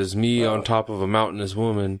 Whereas me on top of a mountainous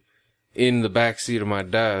woman in the back seat of my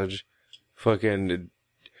Dodge, fucking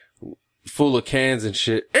full of cans and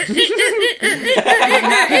shit. That's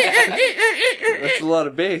a lot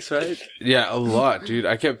of bass, right? Yeah, a lot, dude.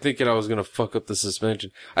 I kept thinking I was gonna fuck up the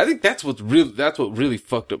suspension. I think that's what really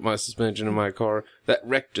fucked up my suspension in my car. That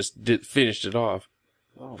wreck just finished it off.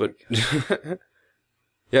 Oh, but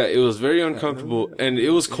yeah, it was very uncomfortable and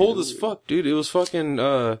it was cold as fuck, dude. It was fucking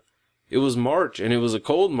it was March and it was a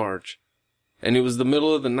cold March. And it was the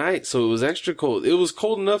middle of the night, so it was extra cold. It was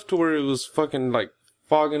cold enough to where it was fucking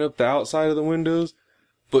fogging up the outside of the windows,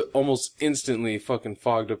 but almost instantly fucking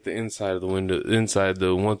fogged up the inside of the window.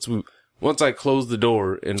 Once I closed the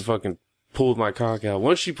door and fucking pulled my cock out.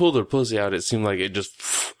 Once she pulled her pussy out, it seemed like it just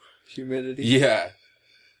humidity. Yeah.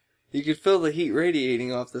 You could feel the heat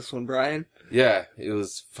radiating off this one, Brian. Yeah, it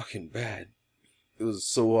was fucking bad. It was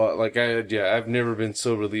so I've never been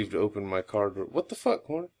so relieved to open my car door. What the fuck,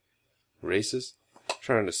 Corner? Racist?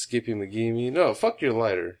 Trying to Skippy McGee me? No, fuck your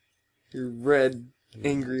lighter. Your red,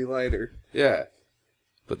 angry lighter. Yeah.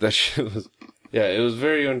 But that shit was... Yeah, it was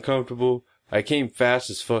very uncomfortable. I came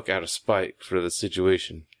fast as fuck out of spite for the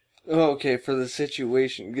situation. Oh, okay, for the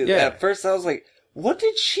situation. Yeah. At first I was like, what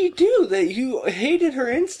did she do that you hated her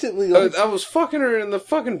instantly? I was fucking her in the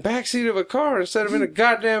fucking backseat of a car instead of in a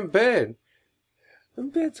goddamn bed. The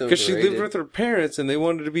bed's overrated. Because she lived with her parents and they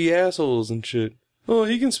wanted to be assholes and shit. Oh,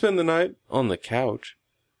 he can spend the night on the couch.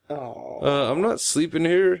 Oh. I'm not sleeping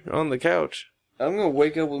here on the couch. I'm gonna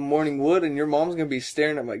wake up with morning wood and your mom's gonna be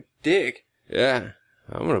staring at my dick. Yeah,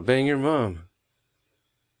 I'm gonna bang your mom.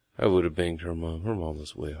 I would have banged her mom. Her mom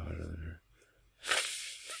was way hotter than her.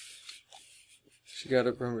 She got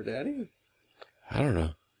it from her daddy? I don't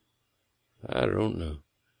know.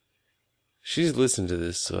 She's listened to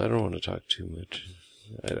this, so I don't want to talk too much.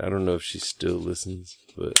 I don't know if she still listens,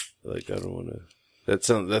 but I don't want to.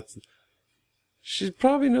 She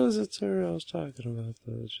probably knows it's her I was talking about,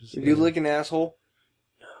 though. It's just, Did you lick an asshole?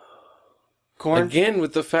 No. Corn? Again,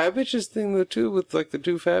 with the fat bitches thing, though, too, with the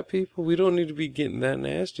 2 fat people, we don't need to be getting that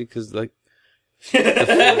nasty, because, the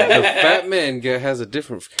fat man guy has a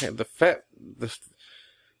different kind. The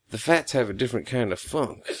fats have a different kind of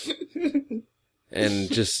funk.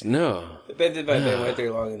 And just, no. Depends if I've been with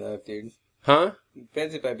her long enough, dude. Huh?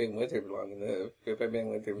 Depends if I've been with her long enough. If I've been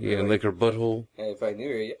with her... You gonna lick her butthole? And if I knew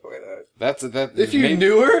her, yeah, why not? If you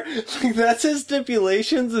knew her? That's his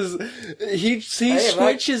stipulations, he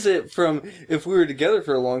switches it from if we were together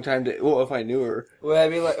for a long time to, well, if I knew her. Well, I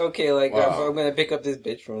mean, I'm gonna pick up this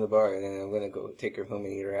bitch from the bar and then I'm gonna go take her home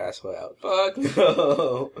and eat her asshole out. Fuck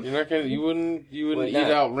no! You're not gonna, you wouldn't eat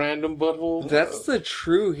out random butthole? That's the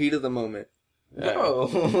true heat of the moment.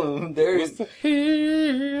 No, there's...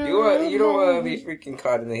 You don't want to be freaking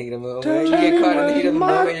caught in the heat of the moment. You get caught in the heat of the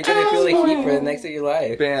moment, you're going to feel the heat for the next of your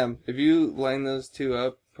life. Bam. If you line those 2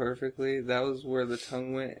 up perfectly, that was where the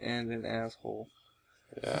tongue went and an asshole.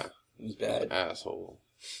 Yeah. It was bad. Asshole.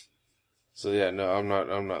 So yeah, no, I'm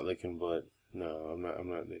not licking butt. No, I'm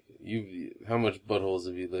not licking. How much buttholes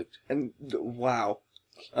have you licked? And, wow.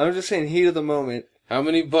 I'm just saying heat of the moment. How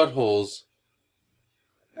many buttholes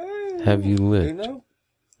have you licked? Uno?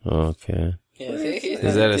 Okay. Yeah,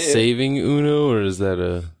 is that a saving Uno or is that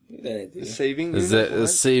a... Saving Is Uno? that a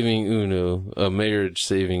saving Uno, a marriage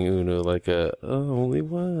saving Uno, like only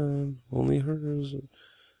one, only hers.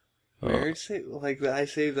 Marriage like I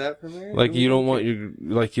saved that for marriage? Like you don't want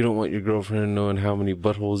your girlfriend knowing how many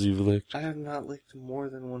buttholes you've licked. I have not licked more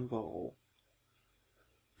than one butthole.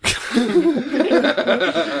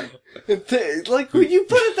 Like when you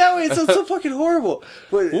put it that way, it sounds so fucking horrible.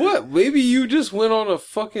 But What? Maybe you just went on a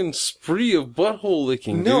fucking spree of butthole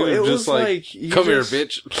licking. No, dude. it just was like you come just- here,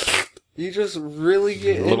 bitch. you just really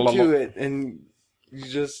get into it, and you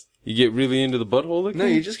just You get really into the butthole licking. no,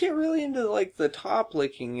 you just get really into like the top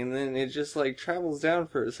licking, and then it just like travels down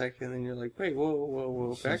for a second, and then you're like, wait,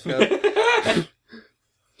 whoa, back up.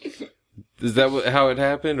 Is that how it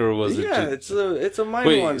happened, or was it? Yeah, Just... it's a mind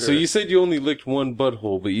Wait, wonder. so you said you only licked one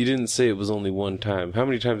butthole, but you didn't say it was only one time. How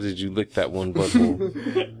many times did you lick that one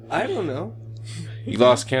butthole? I don't know. You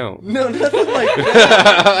lost count. No, nothing like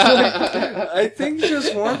that. I think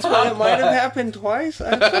just once, but it might have happened twice.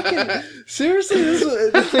 I fucking seriously, this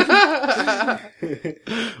was,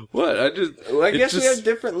 What? well, I guess we have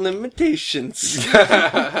different limitations.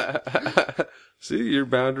 See, your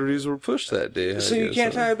boundaries were pushed that day. So you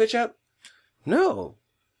can't tie a bitch up? No.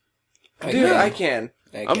 Dude, I can.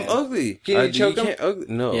 I'm ugly. Can you choke 'em? can't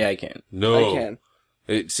No. Yeah, I can. No. I can.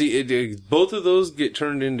 Both of those get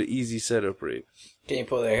turned into easy setup rape. Can you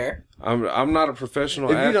pull their hair? I'm not a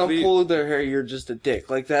professional If you athlete. don't pull their hair, you're just a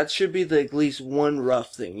dick. Like, that should be at least one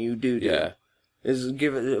rough thing you do. Yeah. Is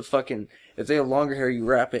give it a fucking... If they have longer hair, you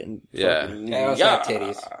wrap it and Yeah. fucking... I don't slap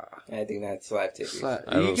titties. I do not slap titties. Slap.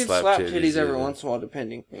 I don't You can slap slap titties titties every either. once in a while,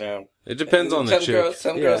 depending. No. It depends on the chick.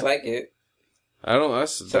 Some Yeah. girls like it. I don't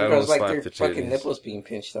Some slap girls like their the fucking titties. nipples being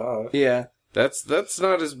pinched off. Yeah. That's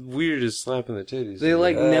not as weird as slapping the titties. They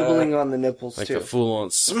like nibbling on the nipples, like too. the full on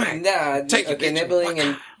smack. Nah, Take it, okay, bitch. nibbling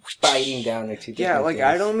and biting down are two different Yeah, like, things.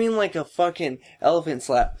 I don't mean like a fucking elephant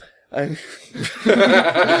slap. Oh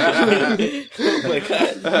my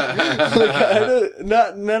god.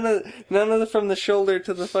 None of the from the shoulder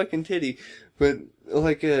to the fucking titty, but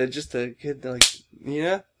like just a good like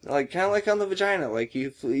like kind of like on the vagina, like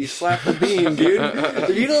you slap the bean, dude.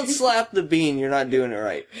 If you don't slap the bean, you're not doing it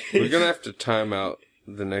right. We're gonna have to time out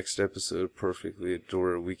the next episode perfectly to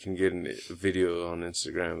where we can get a video on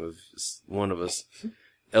Instagram of one of us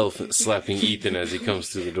elephant slapping Ethan as he comes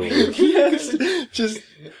through the door. Yes, just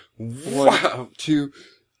 1, 2,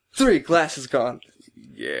 3. Glasses gone.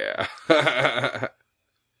 Yeah. That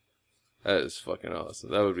is fucking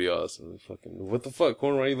awesome. That would be awesome. Fucking, what the fuck,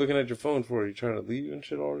 Corn? Why are you looking at your phone for? Are you trying to leave and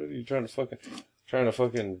shit already? You trying to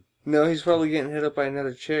fucking... No, he's probably getting hit up by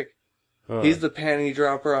another chick. He's the panty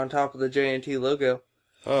dropper on top of the JNT logo.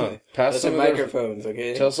 Pass Those some are of their- microphones,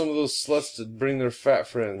 okay? Tell some of those sluts to bring their fat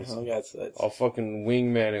friends. I don't got sluts. I'll fucking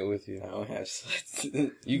wingman it with you. I don't have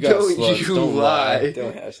sluts. You got Don't sluts. you Don't lie. I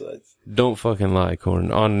don't have sluts. Don't fucking lie,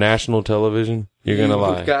 Corn. On national television, you're gonna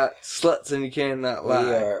lie. You've got sluts and you cannot lie. We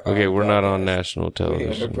are Okay, we're not on broadcast. national We are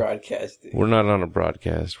television. broadcasting. We're not on a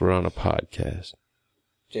broadcast. We're on a podcast.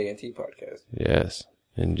 JNT podcast. Yes,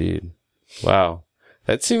 indeed. Wow.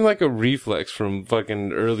 That seemed like a reflex from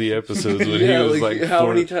fucking early episodes when Yeah, he was like, how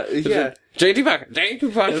many times? Yeah. JT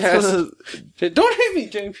podcast. Don't hit me,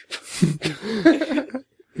 JT.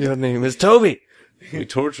 Your name is Toby. We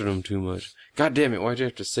tortured him too much. God damn it! Why'd you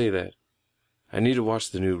have to say that? I need to watch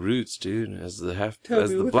the new Roots, dude. As the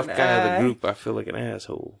Toby with black an guy of eye. the group, I feel like an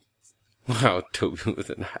asshole. Wow, Toby with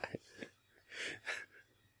an eye.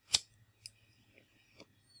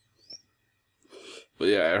 But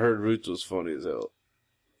yeah, I heard Roots was funny as hell.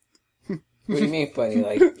 What do you mean funny?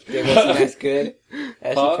 Like, it wasn't as good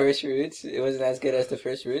as Huh? the first Roots? It wasn't as good as the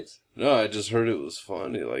first Roots? No, I just heard it was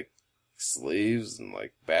funny, like slaves and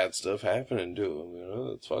like bad stuff happening to them. You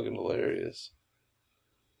know, it's fucking hilarious.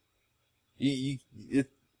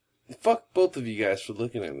 Fuck both of you guys for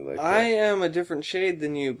looking at me like I that. am a different shade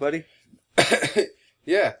than you, buddy.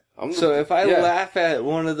 Yeah, So if I yeah. laugh at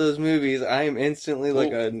one of those movies, I am instantly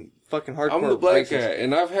like a fucking hardcore I'm the black racist. guy,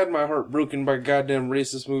 and I've had my heart broken by goddamn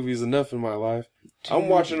racist movies enough in my life. I'm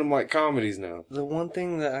watching them like comedies now. The one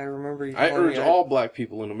thing that I remember you I telling urge me, all black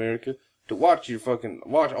people in America to watch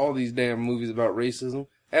all these damn movies about racism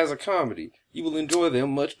as a comedy. You will enjoy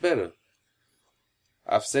them much better.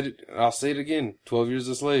 I've said it, and I'll say it again. 12 Years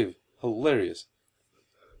a Slave. Hilarious.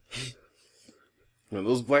 When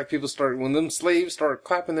those black people when them slaves started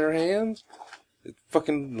clapping their hands, it's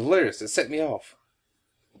fucking hilarious. It set me off.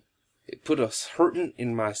 It put a hurting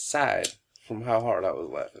in my side from how hard I was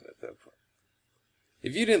laughing at that part.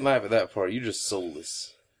 If you didn't laugh at that part, you're just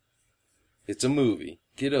soulless. It's a movie.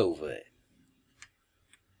 Get over it.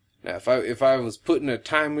 Now, if I was put in a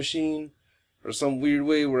time machine or some weird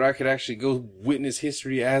way where I could actually go witness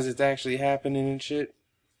history as it's actually happening and shit,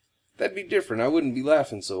 that'd be different. I wouldn't be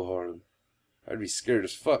laughing so hard. I'd be scared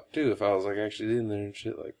as fuck too if I was like actually in there and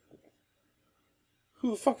shit. Like,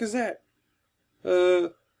 who the fuck is that?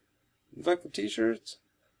 Like the t-shirts?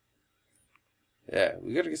 Yeah,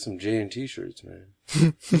 we gotta get some J and t-shirts, man.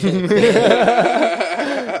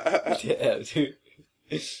 Yeah, dude.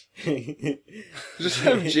 Just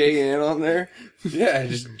have JN on there. Yeah,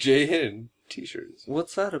 just JN t-shirts.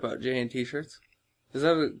 What's that about JN t-shirts? Is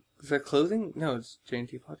that clothing? No, it's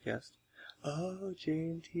JNT podcast. Oh,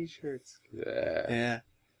 JN t-shirts. Yeah. Yeah.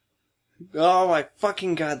 Oh my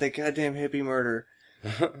fucking god, that goddamn hippie murderer.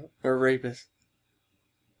 Or rapist.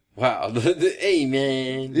 Wow. Hey,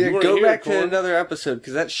 man. Yeah, You weren't go here, back to Corn. another episode,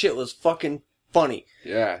 because that shit was fucking funny.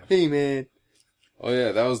 Yeah. Hey, man. Oh,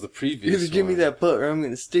 yeah, that was the You previous gotta give me one. that butt or I'm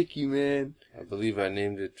gonna stick you, man. I believe I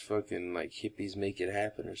named it fucking, like, Hippies Make It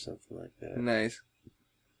Happen or something like that. Nice.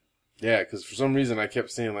 Yeah, because for some reason I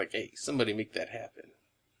kept saying, like, hey, somebody make that happen.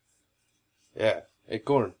 Yeah. Hey,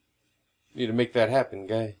 Corn. You need to make that happen,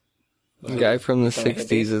 guy. The guy from the From the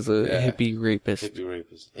 60s is a Yeah. hippie rapist. Hippie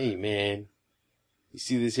rapist. Hey, man. You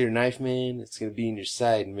see this here knife, man? It's gonna be in your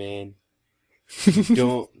side, man. If you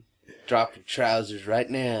don't drop your trousers right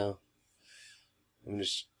now, I'm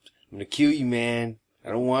gonna kill you, man. I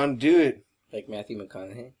don't want to do it. Like Matthew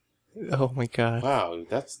McConaughey. Oh my god. Wow,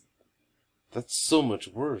 that's so much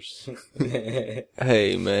worse.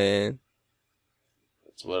 Hey, man.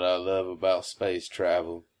 That's what I love about space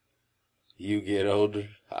travel. You get older,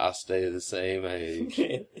 I stay the same age.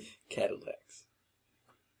 Cadillacs.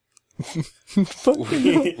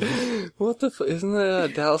 What the fuck? Isn't that a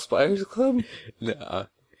Dallas Buyers Club? No,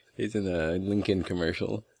 he's in a Lincoln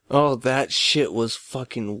commercial. Oh, that shit was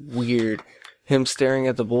fucking weird. Him staring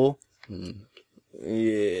at the bull? Mm.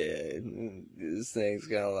 Yeah, this thing's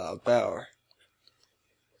got a lot of power.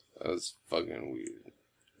 That was fucking weird.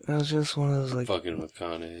 That was just one of those, like... Fucking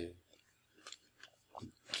McConaughey.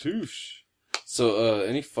 Touche. So,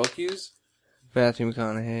 any fuck yous? Matthew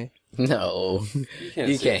McConaughey. No,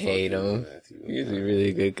 you say can't hate fuck you, him. Matthew. He's a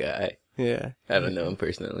really good guy. Yeah. I don't know him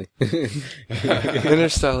personally.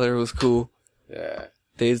 Interstellar was cool. Yeah.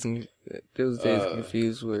 Days and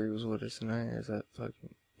Confused where he was with us tonight. Or is that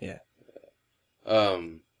fucking... Yeah.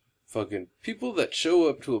 Fucking people that show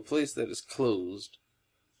up to a place that is closed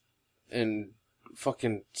and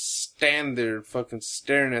fucking stand there fucking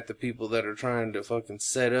staring at the people that are trying to fucking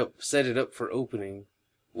set it up for opening,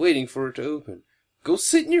 waiting for it to open. Go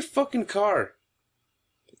sit in your fucking car.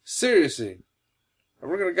 Seriously. I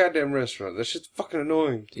work at a goddamn restaurant. That shit's fucking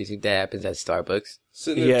annoying. Do you think that happens at Starbucks?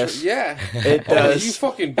 Sitting there Yes. yeah. It Oh, does. you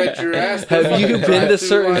fucking bet your ass. Have that you fucking been to drive-thru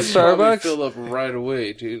certain lines probably Starbucks? Fill up right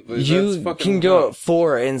away, dude. Like, that's You fucking can go nuts. at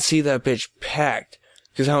 4 and see that bitch packed.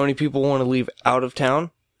 Because how many people want to leave out of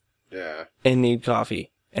town Yeah. and need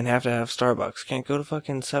coffee and have to have Starbucks? Can't go to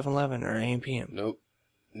fucking 7-Eleven or A&PM. Nope.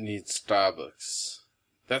 Need Starbucks.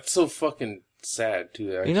 That's so fucking sad,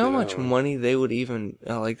 too. Actually, You know how much that one. money they would even...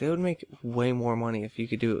 they would make way more money if you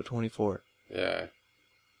could do it at 24. Yeah.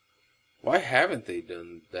 Why haven't they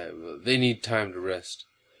done that? They need time to rest.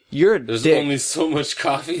 You're a There's dick. only so much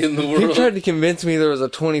coffee in the You world. tried to convince me there was a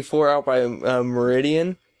 24 out by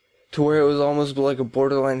Meridian to where it was almost like a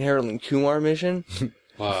borderline Harold and Kumar mission.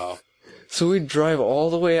 Wow. So we drive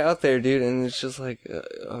all the way out there, dude, and it's just like,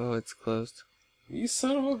 oh, it's closed. You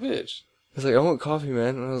son of a bitch. It's like, I want coffee,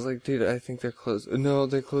 man. And I was like, dude, I think they're closed. No,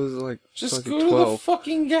 they close at like Just fucking go to 12. the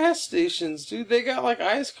fucking gas stations, dude. They got like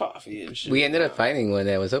iced coffee and shit. We ended up now. finding one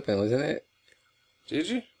that was open, wasn't it? Did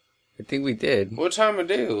you? I think we did. What time of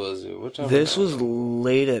day was it? What time? This of was night?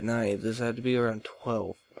 late at night. This had to be around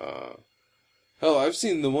 12. Hell, I've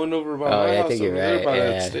seen the one over by Oh, my yeah, I house think over you're there right, by yeah.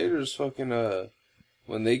 that Stater's fucking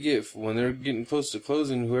when they're getting close to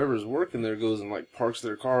closing, whoever's working there goes and like parks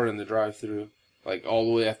their car in the drive-thru, like all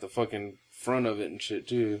the way at the fucking front of it and shit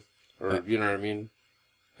too, or you know what I mean,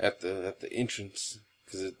 at the entrance,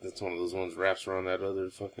 because that's one of those ones wraps around that other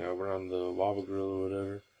fucking around the lava grill or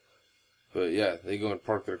whatever. But yeah, they go and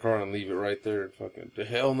park their car and leave it right there. And fucking the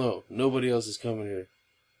hell no, nobody else is coming here.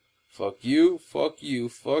 Fuck you, fuck you,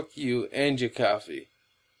 fuck you, and your coffee.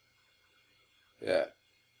 Yeah.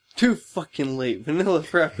 Too fucking late. Vanilla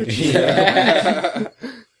Frappuccino.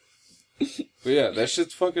 But yeah, that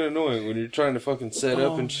shit's fucking annoying when you're trying to fucking set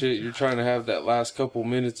up and shit. You're trying to have that last couple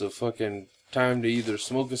minutes of fucking time to either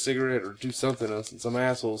smoke a cigarette or do something else, and some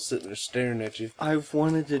asshole's sitting there staring at you. I've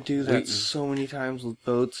wanted to do that Waiting. so many times with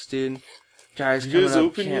boats, dude. Guys You coming guys up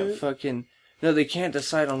open can't yet? fucking... No, they can't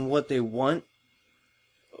decide on what they want.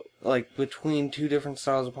 like between two different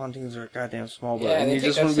styles of pontoons are a goddamn small boat, Yeah, and they you take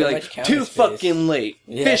just up want to so be much like, counter too space. fucking late.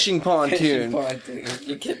 Yeah. Fishing pontoon. Fishing pontoon.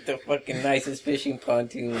 You get the fucking nicest fishing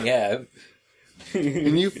pontoon we have.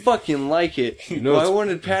 And you fucking like it. know I it's-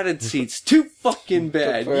 wanted padded seats too fucking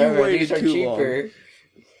bad. Forever, You waited these are too cheaper. long.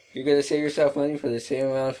 You're gonna save yourself money for the same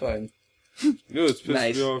amount of fun. You know what's pissed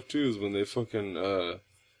Nice. me off too is when they fucking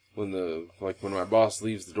when my boss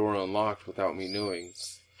leaves the door unlocked without me knowing,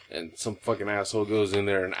 and some fucking asshole goes in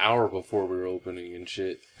there an hour before we were opening and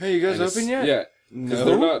shit. Hey, you guys And it's- open yet? Yeah. Because No.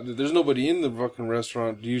 they're not. There's nobody in the fucking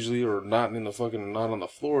restaurant usually, or not in the fucking, not on the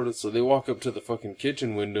floor. So they walk up to the fucking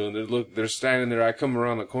kitchen window and they're standing there. I come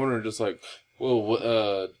around the corner and just like, whoa, what,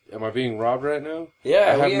 am I being robbed right now? Yeah,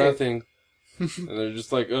 I have weird. nothing. And they're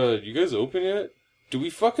just like, you guys open yet? Do we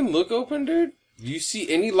fucking look open, dude? Do you see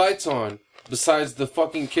any lights on besides the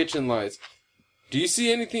fucking kitchen lights? Do you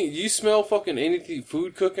see anything? Do you smell fucking anything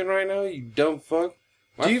food cooking right now? You dumb fuck.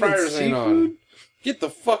 My Do you even fryers see ain't on. food? Get the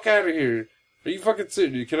fuck out of here. Are you fucking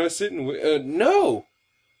sitting? Can I sit and wait? No!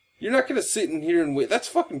 You're not gonna sit in here and wait. That's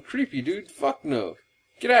fucking creepy, dude. Fuck no.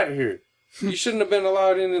 Get out of here. You shouldn't have been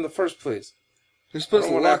allowed in the first place. You're I supposed don't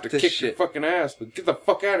to want to have lock to this kick your shit. fucking ass, but get the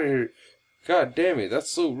fuck out of here. God damn it,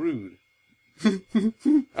 that's so rude. I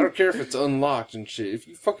don't care if it's unlocked and shit. If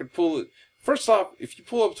you fucking pull it... First off, if you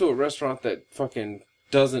pull up to a restaurant that fucking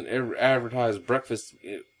doesn't ever advertise breakfast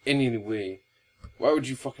in any way, why would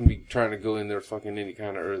you fucking be trying to go in there fucking any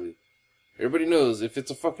kind of early? Everybody knows if it's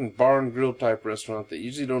a fucking bar and grill type restaurant, they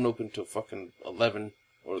usually don't open till fucking 11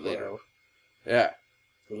 or later. 12. Yeah.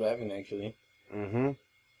 11, actually. Mm-hmm.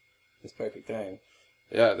 It's perfect time.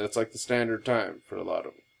 Yeah, that's like the standard time for a lot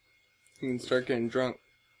of them. You can start getting drunk.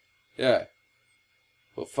 Yeah.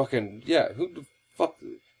 Well, fucking, yeah, who the fuck...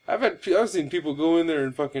 I've seen people go in there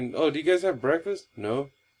and fucking, oh, do you guys have breakfast? No.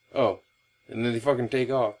 Oh. And then they fucking take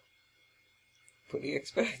off. What do you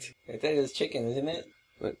expect? I thought it was chicken, isn't it?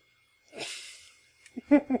 But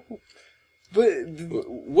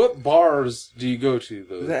What bars do you go to,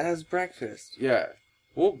 though? that has breakfast. Yeah.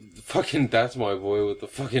 Well, fucking, that's my boy with the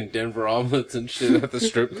fucking Denver omelets and shit at the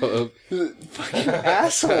strip club. Fucking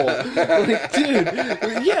asshole. Like, dude,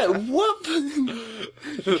 yeah, what?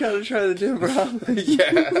 You gotta try the Denver omelet.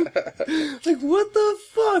 Yeah. Like, what the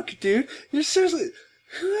fuck, dude? You're seriously...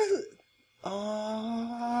 Who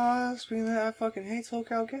has... speaking of that, I fucking hate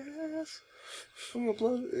SoCal gas. I'm gonna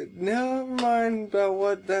blow... Never mind about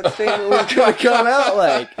what that statement was gonna come out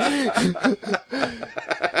like.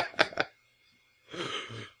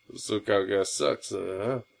 SoCal gas sucks,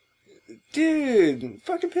 huh? Dude,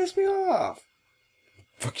 fucking pissed me off.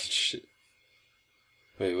 Fucking shit.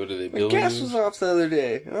 Wait, what are they My building? gas was off the other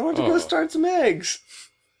day, and I went to go Oh. start some eggs.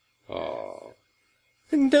 Oh,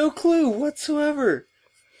 And no clue whatsoever.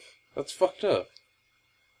 that's fucked up.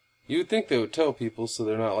 You would think they would tell people so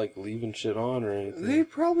they're not, like, leaving shit on or anything. They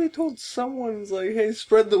probably told someone, like, hey,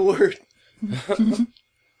 spread the word.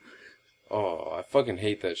 Oh, I fucking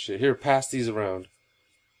hate that shit. Here, pass these around.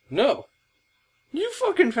 No. You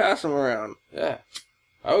fucking pass them around. Yeah.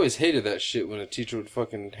 I always hated that shit when a teacher would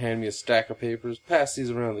fucking hand me a stack of papers. Pass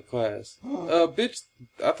these around the class. Bitch,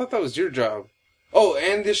 I thought that was your job. Oh,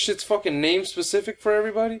 and this shit's fucking name specific for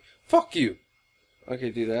everybody? Fuck you.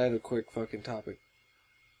 Okay, dude, I had a quick fucking topic.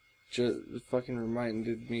 Just fucking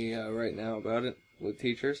reminded me right now about it with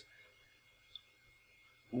teachers.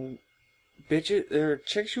 Bitches, there are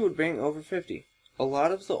chicks who would bang over 50. A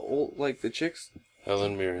lot of the old, like the chicks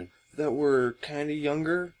Helen Mirren. that were kind of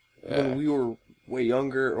younger, Yeah. when we were way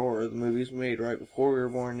younger, or the movies made right before we were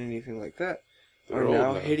born, anything like that, They're are old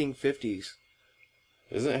now now. hitting 50s.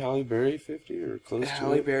 Isn't Halle Berry 50 or close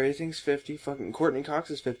Halle to it? Berry thinks 50. Fucking Courtney Cox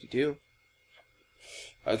is 52.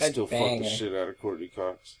 I'd I'd still fuck bang the her. shit out of Courtney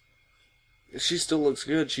Cox. She still looks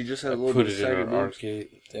good. She just had a little Put bit it of in saggy our boobs. arcade.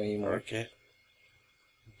 Demi Moore. Arcade.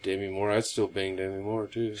 Demi Moore. I'd still bang Demi Moore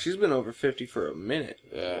too. She's been over 50 for a minute.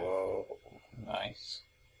 Yeah. Whoa. Nice.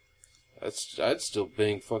 I'd still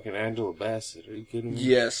bang fucking Angela Bassett. Are you kidding me?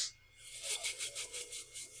 Yes.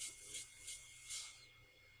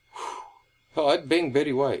 Hell, I'd bang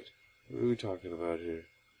Betty White. What are we talking about here?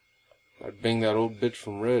 I'd bang that old bitch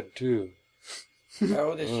from Red too. How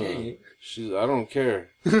old is she? I don't care.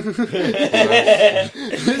 This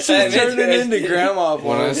is turning into grandma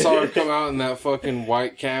When I porn. saw her come out in that fucking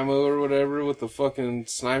white camo or whatever with the fucking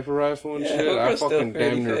sniper rifle and Yeah, shit, her I was still fucking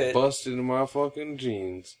pretty damn near good. busted in my fucking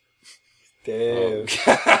jeans. Damn.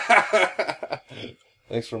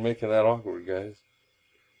 Thanks for making that awkward, guys.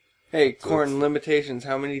 Hey, Corn, limitations.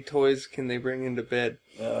 How many toys can they bring into bed?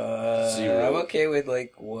 Zero. I'm okay with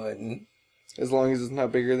like one. As long as it's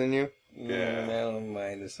not bigger than you? Yeah. I don't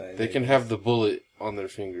mind the size. They can have the bullet on their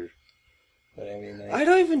finger. But I mean, like, I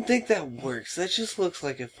don't even think that works. That just looks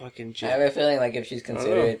like a fucking I joke. have a feeling like if she's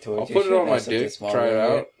considerate towards I'll you, put it she'll on my have something dick, smaller try it than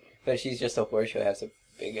you. out. But if she's just a horse, she'll have some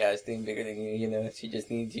big ass thing bigger than you. You know, she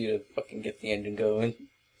just needs you to fucking get the engine going.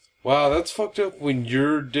 Wow, that's fucked up when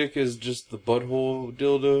your dick is just the butthole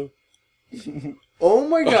dildo. Oh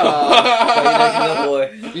my god! So you know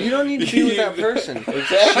she's a boy. You don't need to be with that person.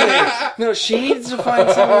 Exactly. No, she needs to find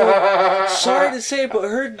someone. Sorry to say it, but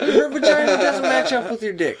her vagina doesn't match up with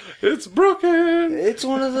your dick. It's broken! It's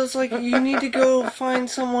one of those, like, you need to go find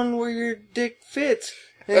someone where your dick fits.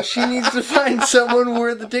 And she needs to find someone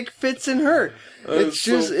where the dick fits in her. It's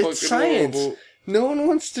just, it's science. Horrible. No one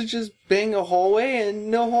wants to just bang a hallway, and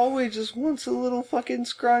no hallway just wants a little fucking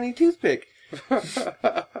scrawny toothpick.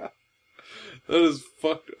 That is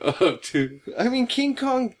fucked up, dude. I mean, King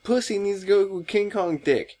Kong pussy needs to go with King Kong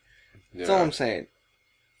dick. That's all I'm saying.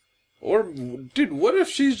 Or, dude, what if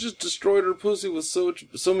she's just destroyed her pussy with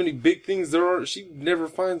so many big things she never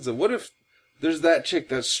finds them? What if there's that chick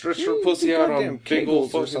that stretched her pussy out on big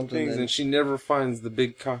old fucking things and she never finds the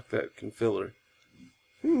big cock that can fill her?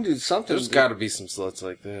 You can do something. There's gotta be some sluts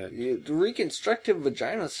like that. Reconstructive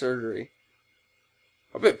vagina surgery.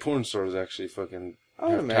 I bet porn stars actually fucking I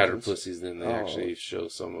would have tighter imagine pussies than they Oh. actually show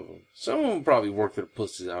some of them. Some of them probably work their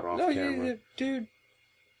pussies out off No, camera. dude.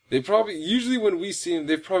 They probably, usually when we see them,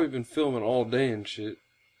 they've probably been filming all day and shit.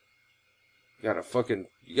 You gotta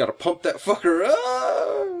pump that fucker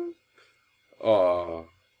up! Aw.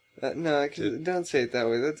 No, don't say it that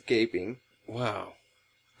way. That's gaping. Wow.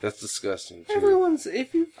 That's disgusting, too.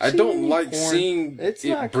 If you. I don't like seeing it's it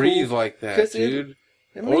not breathe cool, like that, 'cause dude.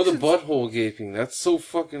 it Or makes the it- butthole gaping. That's so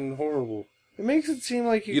fucking horrible. It makes it seem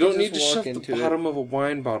like You can don't just need to walk shove into the it. bottom of a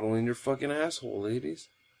wine bottle in your fucking asshole, ladies.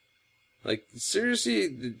 Like, seriously,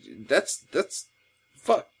 that's,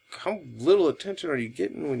 fuck. How little attention are you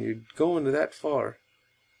getting when you're going to that far?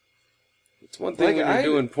 It's one thing Like, when you're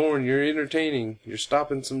doing porn, you're entertaining. You're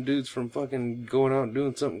stopping some dudes from fucking going out and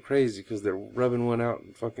doing something crazy because they're rubbing one out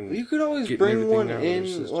and fucking... You could always getting bring everything one out of their in,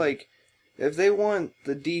 system. like, if they want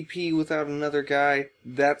the DP without another guy,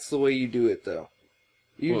 that's the way you do it, though.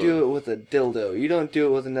 You What? do it with a dildo. You don't do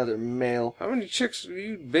it with another male. How many chicks are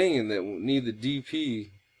you banging that need the DP?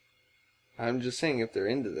 I'm just saying if they're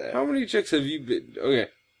into that. How many chicks have you been... Okay.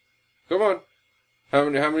 Come on. How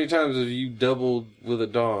many times have you doubled with a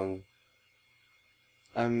dong?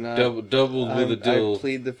 I'm not... Doubled with a dill. I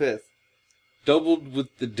plead the fifth. Doubled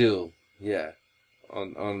with the dill. Yeah.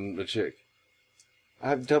 On a chick.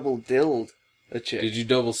 I've double dilled a chick. Did you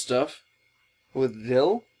double stuff? With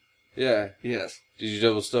dill? Yeah. Yes. Did you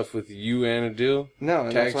double stuff with you and a dill? No,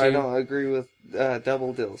 and Tag that's why I team? don't agree with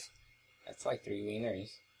double dills. That's like 3 wieners.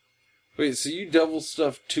 Wait, so you double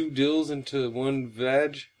stuffed 2 dills into one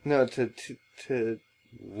vag? No, to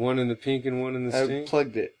One in the pink and one in the I stink?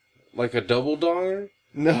 plugged it. Like a double donger?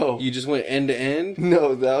 No. You just went end to end?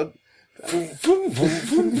 No, that... Oh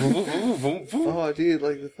Oh, dude,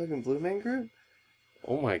 like the fucking Blue Man Group?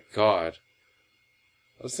 my god.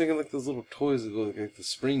 I was thinking like those little toys that go like the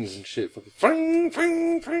springs and shit. Fucking fring,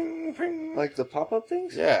 fring, fring, fring. Like the pop-up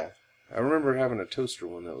things? Yeah. I remember having a toaster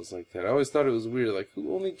one that was like that. I always thought it was weird. Like,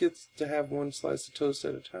 who only gets to have one slice of toast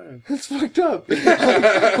at a time? That's fucked up.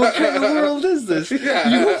 What kind of world is this? Yeah.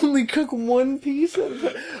 You only cook one piece?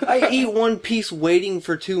 I eat one piece waiting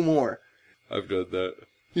for 2 more. I've done that.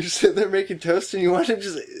 You sit there making toast and you want to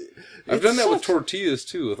just... I've done that with tortillas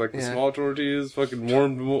too. With like the Yeah. small tortillas, fucking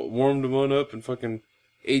warmed them one up and fucking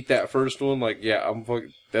ate that first one. Like, yeah, I'm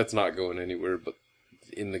fucking... That's not going anywhere but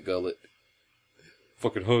in the gullet.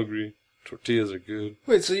 Fucking hungry. Tortillas are good.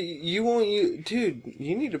 Wait, so you won't use... Dude,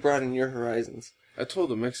 you need to broaden your horizons. I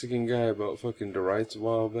told a Mexican guy about fucking Doritos a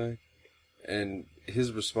while back, and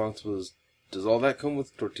his response was, "Does all that come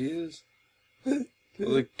with tortillas?" I was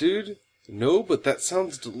like, dude, no, but that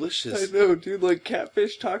sounds delicious. I know, dude, like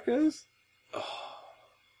catfish tacos?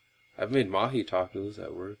 I've made mahi tacos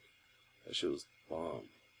at work. That shit was bomb.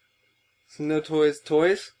 So no toys.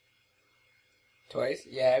 Toys? Toys?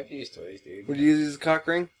 Yeah, I've used toys, dude. Would you use a cock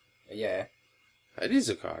ring? Yeah. I'd use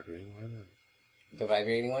a cock ring. Why not? The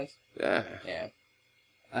vibrating ones? Yeah. Yeah.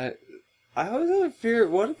 I always have a fear,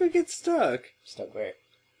 what if it gets stuck? Stuck where?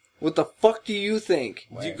 What the fuck do you think?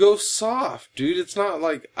 Where? You go soft, dude. It's not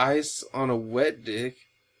like ice on a wet dick.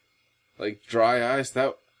 Like dry ice.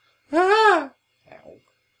 That. Ah! Ow.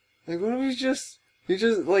 Like, what if you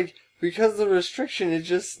just, like, because of the restriction, it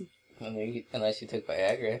just... Unless you took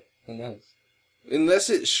Viagra. Who knows? Unless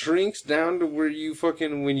it shrinks down to where you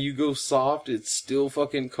fucking, when you go soft, it's still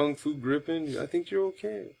fucking kung fu gripping, I think you're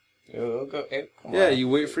okay. Oh, go, come Yeah, on. you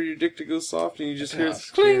wait for your dick to go soft and you just hear it That's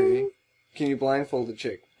scary. cling. Can you blindfold a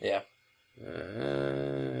chick? Yeah.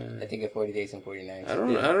 I think at 40 Days and 40 Nights. I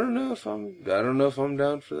don't know if I'm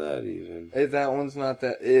down for that even. That one's not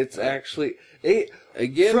that. It's actually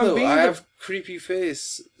again from though. being I the- have creepy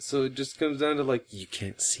face, so it just comes down to like you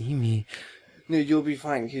can't see me. No, you'll be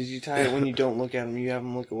fine because you tie it when you don't look at them. You have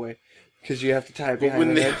them look away because you have to tie it But behind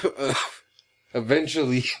when their they head.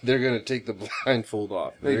 eventually they're gonna take the blindfold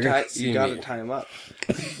off. They They're gonna tie, see you gotta me. tie them up.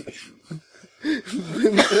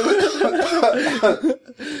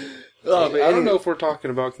 Oh, but I don't know if we're talking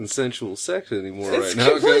about consensual sex anymore It's right now.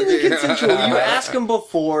 completely Okay. consensual. You ask them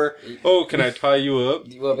before. Oh, can I tie you up?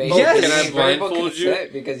 Well, Yes! Can I it's verbal blindfold you?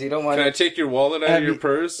 consent because you don't want Can I take your wallet out Have of your you-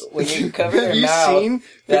 purse? when you cover Have your you mouth. seen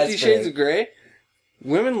that's 50 Shades great. of Grey?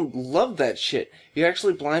 Women love that shit. You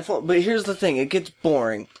actually blindfold. But here's the thing. It gets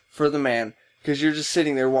boring for the man. Because you're just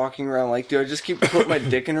sitting there walking around like, do I just keep putting my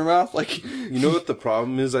dick in her mouth? Like, You know what the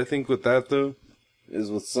problem is, I think, with that, though? Is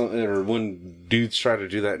with some, or when dudes try to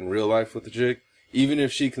do that in real life with the chick, even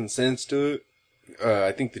if she consents to it,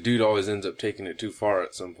 I think the dude always ends up taking it too far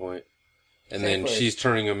at some point. And then Exactly. she's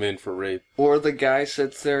turning him in for rape. or the guy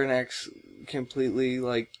sits there and acts completely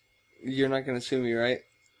like, you're not going to sue me, right?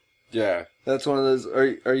 Yeah. That's one of those,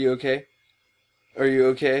 are you okay? Are you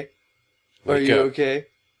okay? Are Wake you up. okay?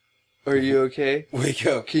 Are you okay? Wake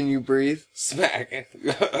up. Can you breathe? Smack.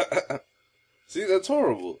 See, that's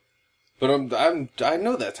horrible. But I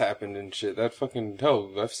know that's happened and shit. That fucking,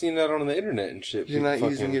 hell, I've seen that on the internet and shit. You're People not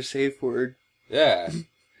using your safe word. Yeah.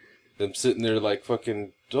 Them sitting there like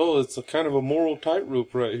fucking, it's a kind of a moral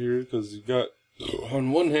tightrope right here, because you got,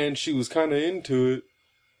 on one hand, she was kind of into it,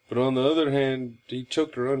 but on the other hand, he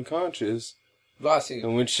choked her unconscious. Lawsuit.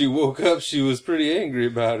 And when she woke up, she was pretty angry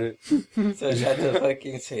about it. So is that the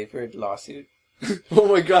fucking safe word lawsuit? Oh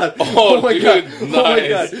my god. Oh, my dude, god. nice. Oh my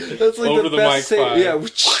god. That's like Over the the best mic safe. five. Yeah.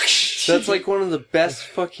 That's like one of the best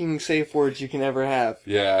fucking safe words you can ever have.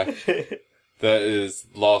 Yeah. That is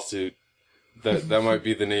lawsuit. That might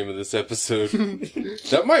be the name of this episode.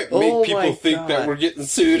 That might make Oh people my think God. that we're getting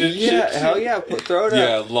sued and Yeah, shit. hell yeah. Throw it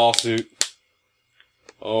Yeah, up. lawsuit.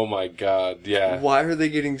 Oh my god, yeah. Why are they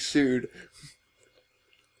getting sued?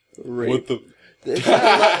 Rape. What the... Is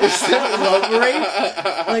that love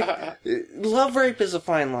rape? Like, love rape is a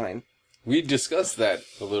fine line. We discussed that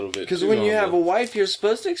a little bit. Because too, when you on have the- a wife, you're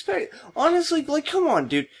supposed to expect. Honestly, like, come on,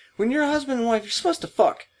 dude. When you're a husband and wife, you're supposed to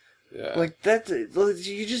fuck. Yeah. Like,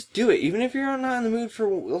 you just do it. Even if you're not in the mood for,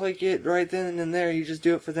 like, it right then and there, you just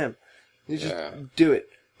do it for them. You just Yeah. do it.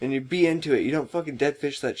 And you be into it. You don't fucking dead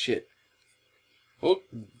fish that shit. Well,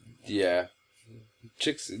 yeah.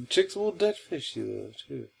 Chicks will dead fish you, though,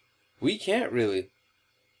 too. We can't really.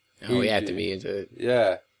 Oh, we have to be into it.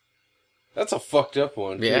 Yeah. That's a fucked up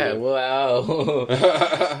one, too. Yeah, wow.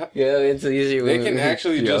 Yeah, it's easier They when can we're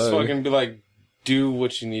actually just young. fucking be like, do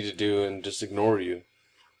what you need to do and just ignore you.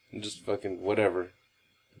 And just fucking whatever.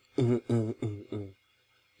 You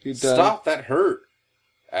done? Stop, that hurt,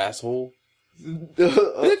 asshole.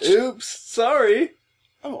 Oops, sorry.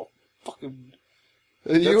 Oh, fucking...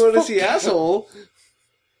 You That's want to see fucked up. asshole?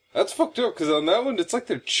 That's fucked up, because on that one, it's like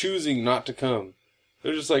they're choosing not to come.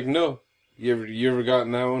 They're just like, no. You ever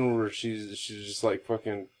gotten that one where she's just like,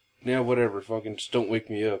 fucking, yeah, whatever, fucking just don't wake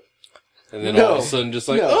me up. And then all of a sudden just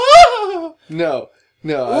like, No. ah!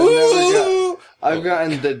 No, Ooh! I've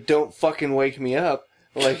gotten the don't fucking wake me up.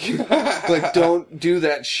 Like, like don't do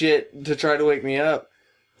that shit to try to wake me up.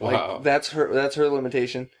 Like Wow. that's her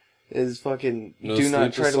limitation. Is fucking No do not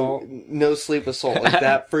sleep try assault? to no sleep assault. Like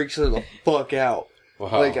that freaks her the fuck out.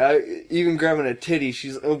 Wow. Like I even grabbing a titty,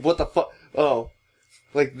 she's what the fuck? Oh,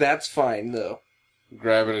 like that's fine though.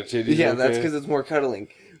 Grabbing a titty. Yeah, okay. that's because it's more cuddling.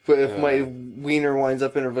 But if my Yeah. wiener winds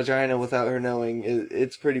up in her vagina without her knowing,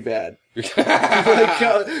 it's pretty bad.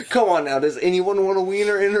 Like, come on now, does anyone want a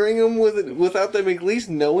wiener entering them without them at least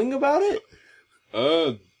knowing about it?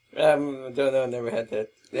 Don't know, never had that.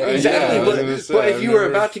 Exactly, I was gonna say, but if I've you were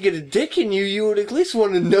never- about to get a dick in you, you would at least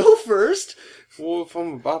want to know first. Well, if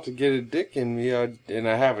I'm about to get a dick in me, and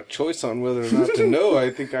I have a choice on whether or not to know, I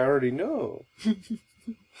think I already know.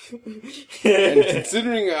 And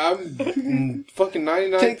considering I'm fucking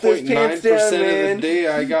Take those 99.9% pants down, of man. the day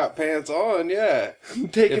I got pants on, yeah.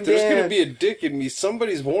 Take If it there's down. gonna be a dick in me,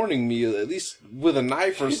 somebody's warning me, at least with a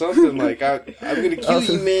knife or something, like, I'm gonna kill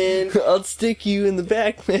you, man. I'll stick you in the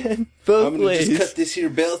back, man. Both I'm gonna ways. just cut this here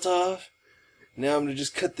belt off. Now I'm gonna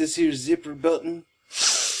just cut this here zipper button.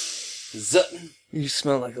 Zutton. You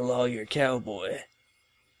smell like a lawyer cowboy.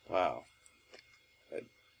 Wow.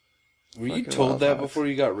 Were you Fucking told Wild that Hogs. before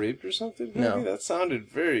you got raped or something? No. Maybe that sounded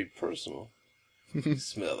very personal. You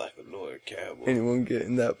smell like a lawyer cowboy. Anyone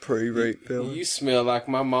getting that pre-rape feeling? You smell like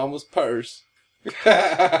my mama's purse.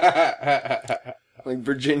 Like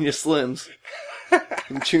Virginia Slims.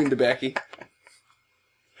 I'm chewing tobacco.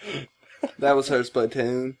 That was her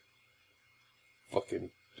Splatoon. Fucking,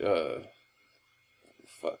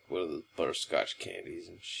 fuck, what are the butterscotch candies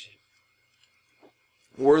and shit?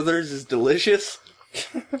 Werther's is delicious.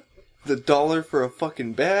 The $1 for a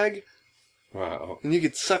fucking bag. Wow. And you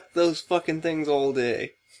could suck those fucking things all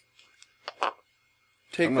day.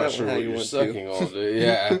 Take I'm that not sure one how what you you're want sucking to. all day.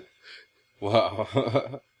 Yeah.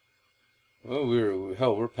 Wow.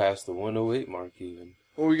 Well, we're past the 108 mark even.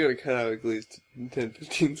 Well, we gotta cut out at least 10,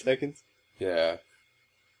 15 seconds. Yeah.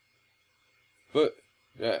 But,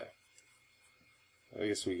 yeah. I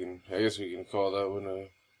guess we can call that one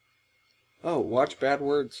Oh, watch Bad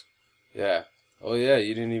Words. yeah. Oh yeah,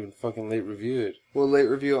 you didn't even fucking late review it. We'll late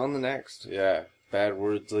review on the next. Yeah. Bad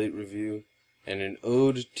Words late review. And an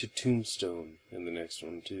ode to Tombstone in the next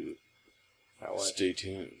one too. I watched Stay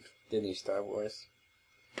tuned. the new Star Wars.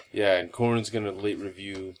 Yeah, and Corn's gonna late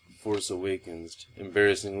review Force Awakens.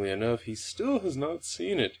 Embarrassingly enough, he still has not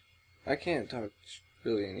seen it. I can't talk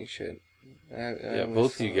really any shit. I Yeah, only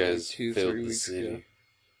both saw you it guys 2-3 failed the weeks city. ago.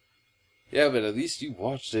 Yeah, but at least you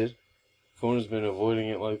watched it. Corn's been avoiding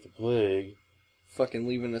it like the plague. Fucking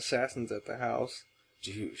leaving assassins at the house.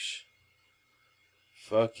 Douche.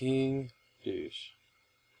 Fucking douche.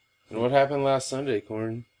 And what happened last Sunday,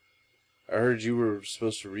 Corn? I heard you were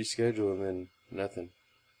supposed to reschedule and then nothing.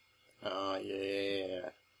 Oh, yeah.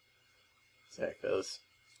 So that goes.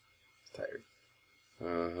 Tired.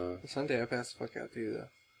 Uh-huh. Sunday I passed the fuck out too,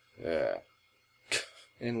 though. Yeah.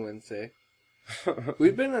 And Wednesday.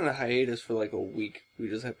 We've been in a hiatus for like a week. We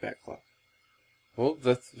just had backlog. Well,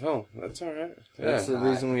 that's alright. Yeah. That's the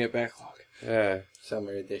reason we had backlog. Yeah.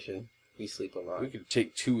 Summer edition. We sleep a lot. We could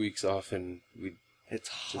take 2 weeks off and we'd It's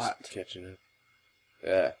just hot. catching up.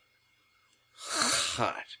 Yeah.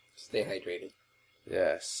 Hot. Stay hydrated.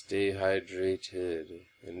 Yeah, stay hydrated.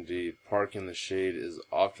 Indeed. Park in the shade as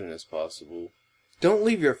often as possible. Don't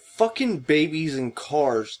leave your fucking babies in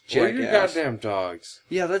cars, Or jackass. your goddamn dogs.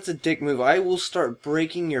 Yeah, that's a dick move. I will start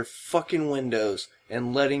breaking your fucking windows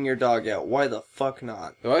and letting your dog out. Why the fuck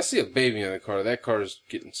not? If I see a baby in the car, that car is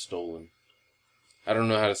getting stolen. I don't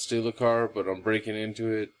know how to steal a car, but I'm breaking into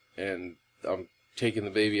it, and I'm taking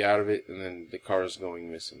the baby out of it, and then the car is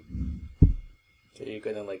going missing. So you're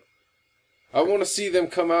gonna like. I want to see them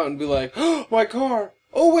come out and be like, oh, my car!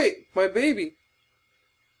 Oh, wait, my baby!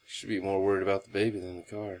 Should be more worried about the baby than the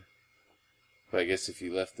car. But I guess if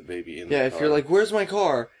you left the baby in the car... Yeah, if you're like, where's my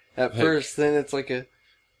car? At Like- first, then it's like a...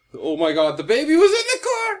 oh my god, the baby was in the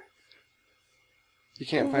car! You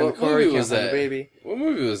can't find What the car, movie you can't was find that? the baby. What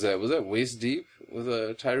movie was that? Was that Waist Deep with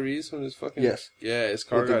Tyrese when his fucking... Yes. Yeah, his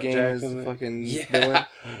car With the got game jacked as in the it. fucking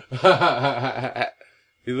Yeah.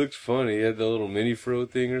 He looked funny. He had the little mini fro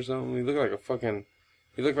thing or something. He looked like a fucking...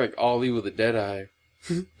 He looked like Ollie with a dead eye.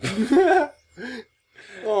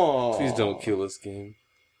 Oh, Please don't kill this game.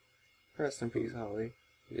 Rest in peace, Holly.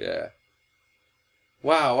 Yeah.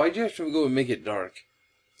 Wow, why'd you have to go and make it dark?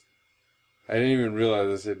 I didn't even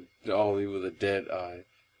realize I said Ollie with a dead eye.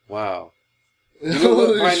 Wow. know what,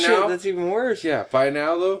 Holy by shit, now- that's even worse. Yeah, by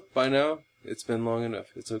now, it's been long enough.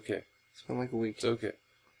 It's okay. It's been like a week. It's okay.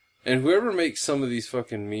 And whoever makes some of these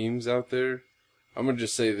fucking memes out there, I'm gonna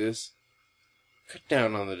just say this. Cut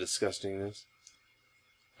down on the disgustingness.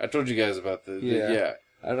 I told you guys about Yeah.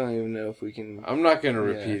 I don't even know if we can... I'm not gonna Yeah.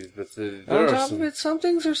 repeat it, but there On are top some... of it, some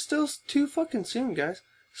things are still too fucking soon, guys.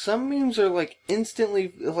 Some memes are like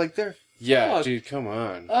instantly, like they're Yeah, fucked dude, come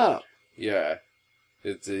on. up. Yeah.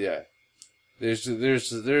 It's, yeah. There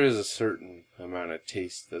is a certain amount of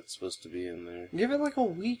taste that's supposed to be in there. Give it like a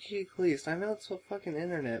week at least. I know it's the fucking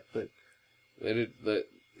internet, but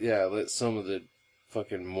Let some of the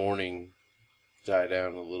fucking mourning die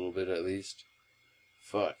down a little bit at least.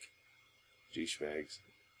 Fuck. Douchebags.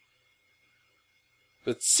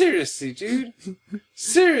 But seriously, dude.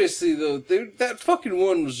 Seriously, though, that fucking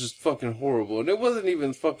one was just fucking horrible. And it wasn't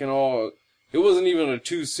even it wasn't even a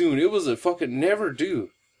too soon. It was a fucking never do.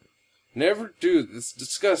 Never do. It's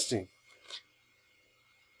disgusting.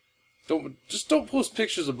 Don't post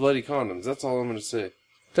pictures of bloody condoms. That's all I'm gonna say.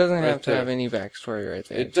 doesn't Right have to there. have any backstory right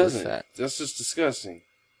there. It It's just doesn't. that. That's just disgusting.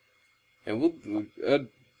 And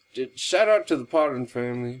shout out to the Potter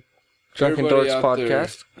family. Drunken Everybody Dorks out there.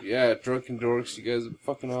 podcast. Yeah, Drunken Dorks. You guys are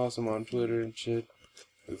fucking awesome on Twitter and shit.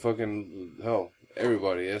 Hell,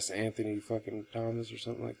 everybody. Yes, Anthony fucking Thomas or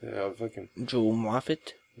something like that. Joel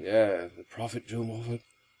Moffat. Yeah, the Prophet Joe Moffat.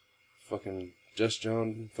 Fucking Just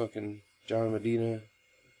John. Fucking John Medina.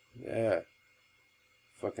 Yeah.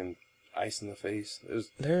 Fucking Ice in the Face.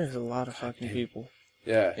 There's a lot of fucking damn. people.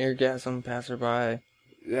 Yeah. Airgasm, Passerby,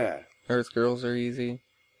 Yeah. Earth Girls Are Easy.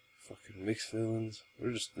 fucking Mixed Feelings.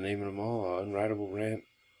 We're just naming them all. Unwritable Rant.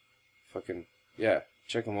 Fucking, yeah,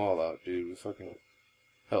 check them all out, dude. We fucking,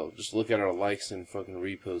 hell, just look at our likes and fucking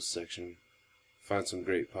repost section. Find some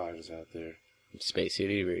great pods out there. Space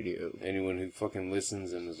City Radio. Anyone who fucking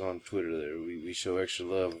listens and is on Twitter there, we show extra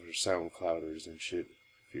love for SoundClouders and shit.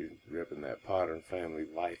 If you're repping that Podern family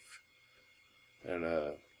life. And,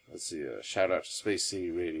 let's see, shout out to Space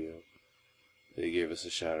City Radio. They gave us a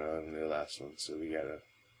shout out in the last one, so we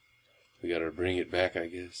gotta bring it back, I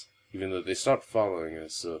guess. Even though they stopped following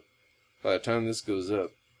us, so by the time this goes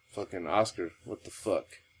up, fucking Oscar, what the fuck?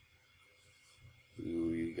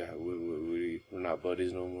 We're not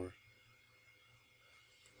buddies no more.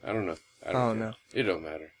 I don't know. I don't know. It don't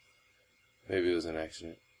matter. Maybe it was an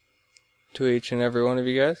accident. To each and every one of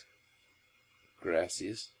you guys.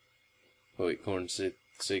 Gracias. Oh wait, Corn, say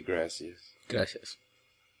gracias. Gracias.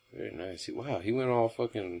 Very nice. Wow, he went all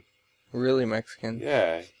fucking... Really Mexican.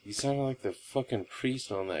 Yeah, he sounded like the fucking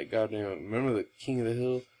priest on that goddamn... Remember the King of the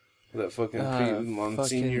Hill? That fucking priest,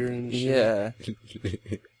 Monsignor and shit? Yeah.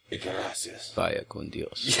 Gracias. Vaya con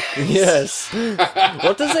Dios. Yes.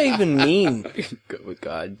 What does that even mean? Go with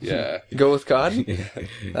God. Yeah. Go with God?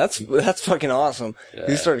 That's fucking awesome. Yeah.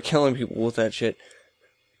 He started killing people with that shit.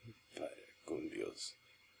 Vaya con Dios.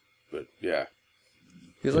 But, yeah.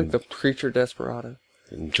 He's like the preacher desperado.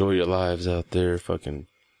 Enjoy your lives out there. Fucking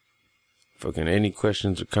any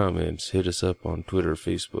questions or comments, hit us up on Twitter,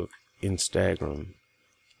 Facebook, Instagram.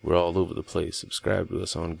 We're all over the place. Subscribe to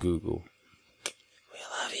us on Google. We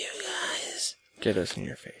love you guys. Get us in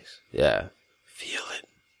your face. Yeah. Feel it.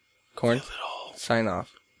 Corn, Feel it all. sign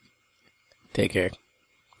off. Take care.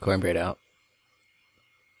 Cornbread out.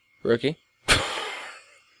 Rookie?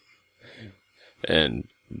 And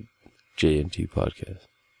JNT Podcast.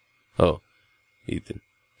 Oh, Ethan.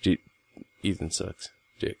 Ethan sucks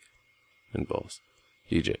dick and balls.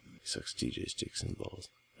 DJ sucks DJ's dicks and balls.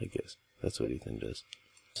 I guess that's what Ethan does.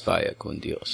 Vaya con Dios.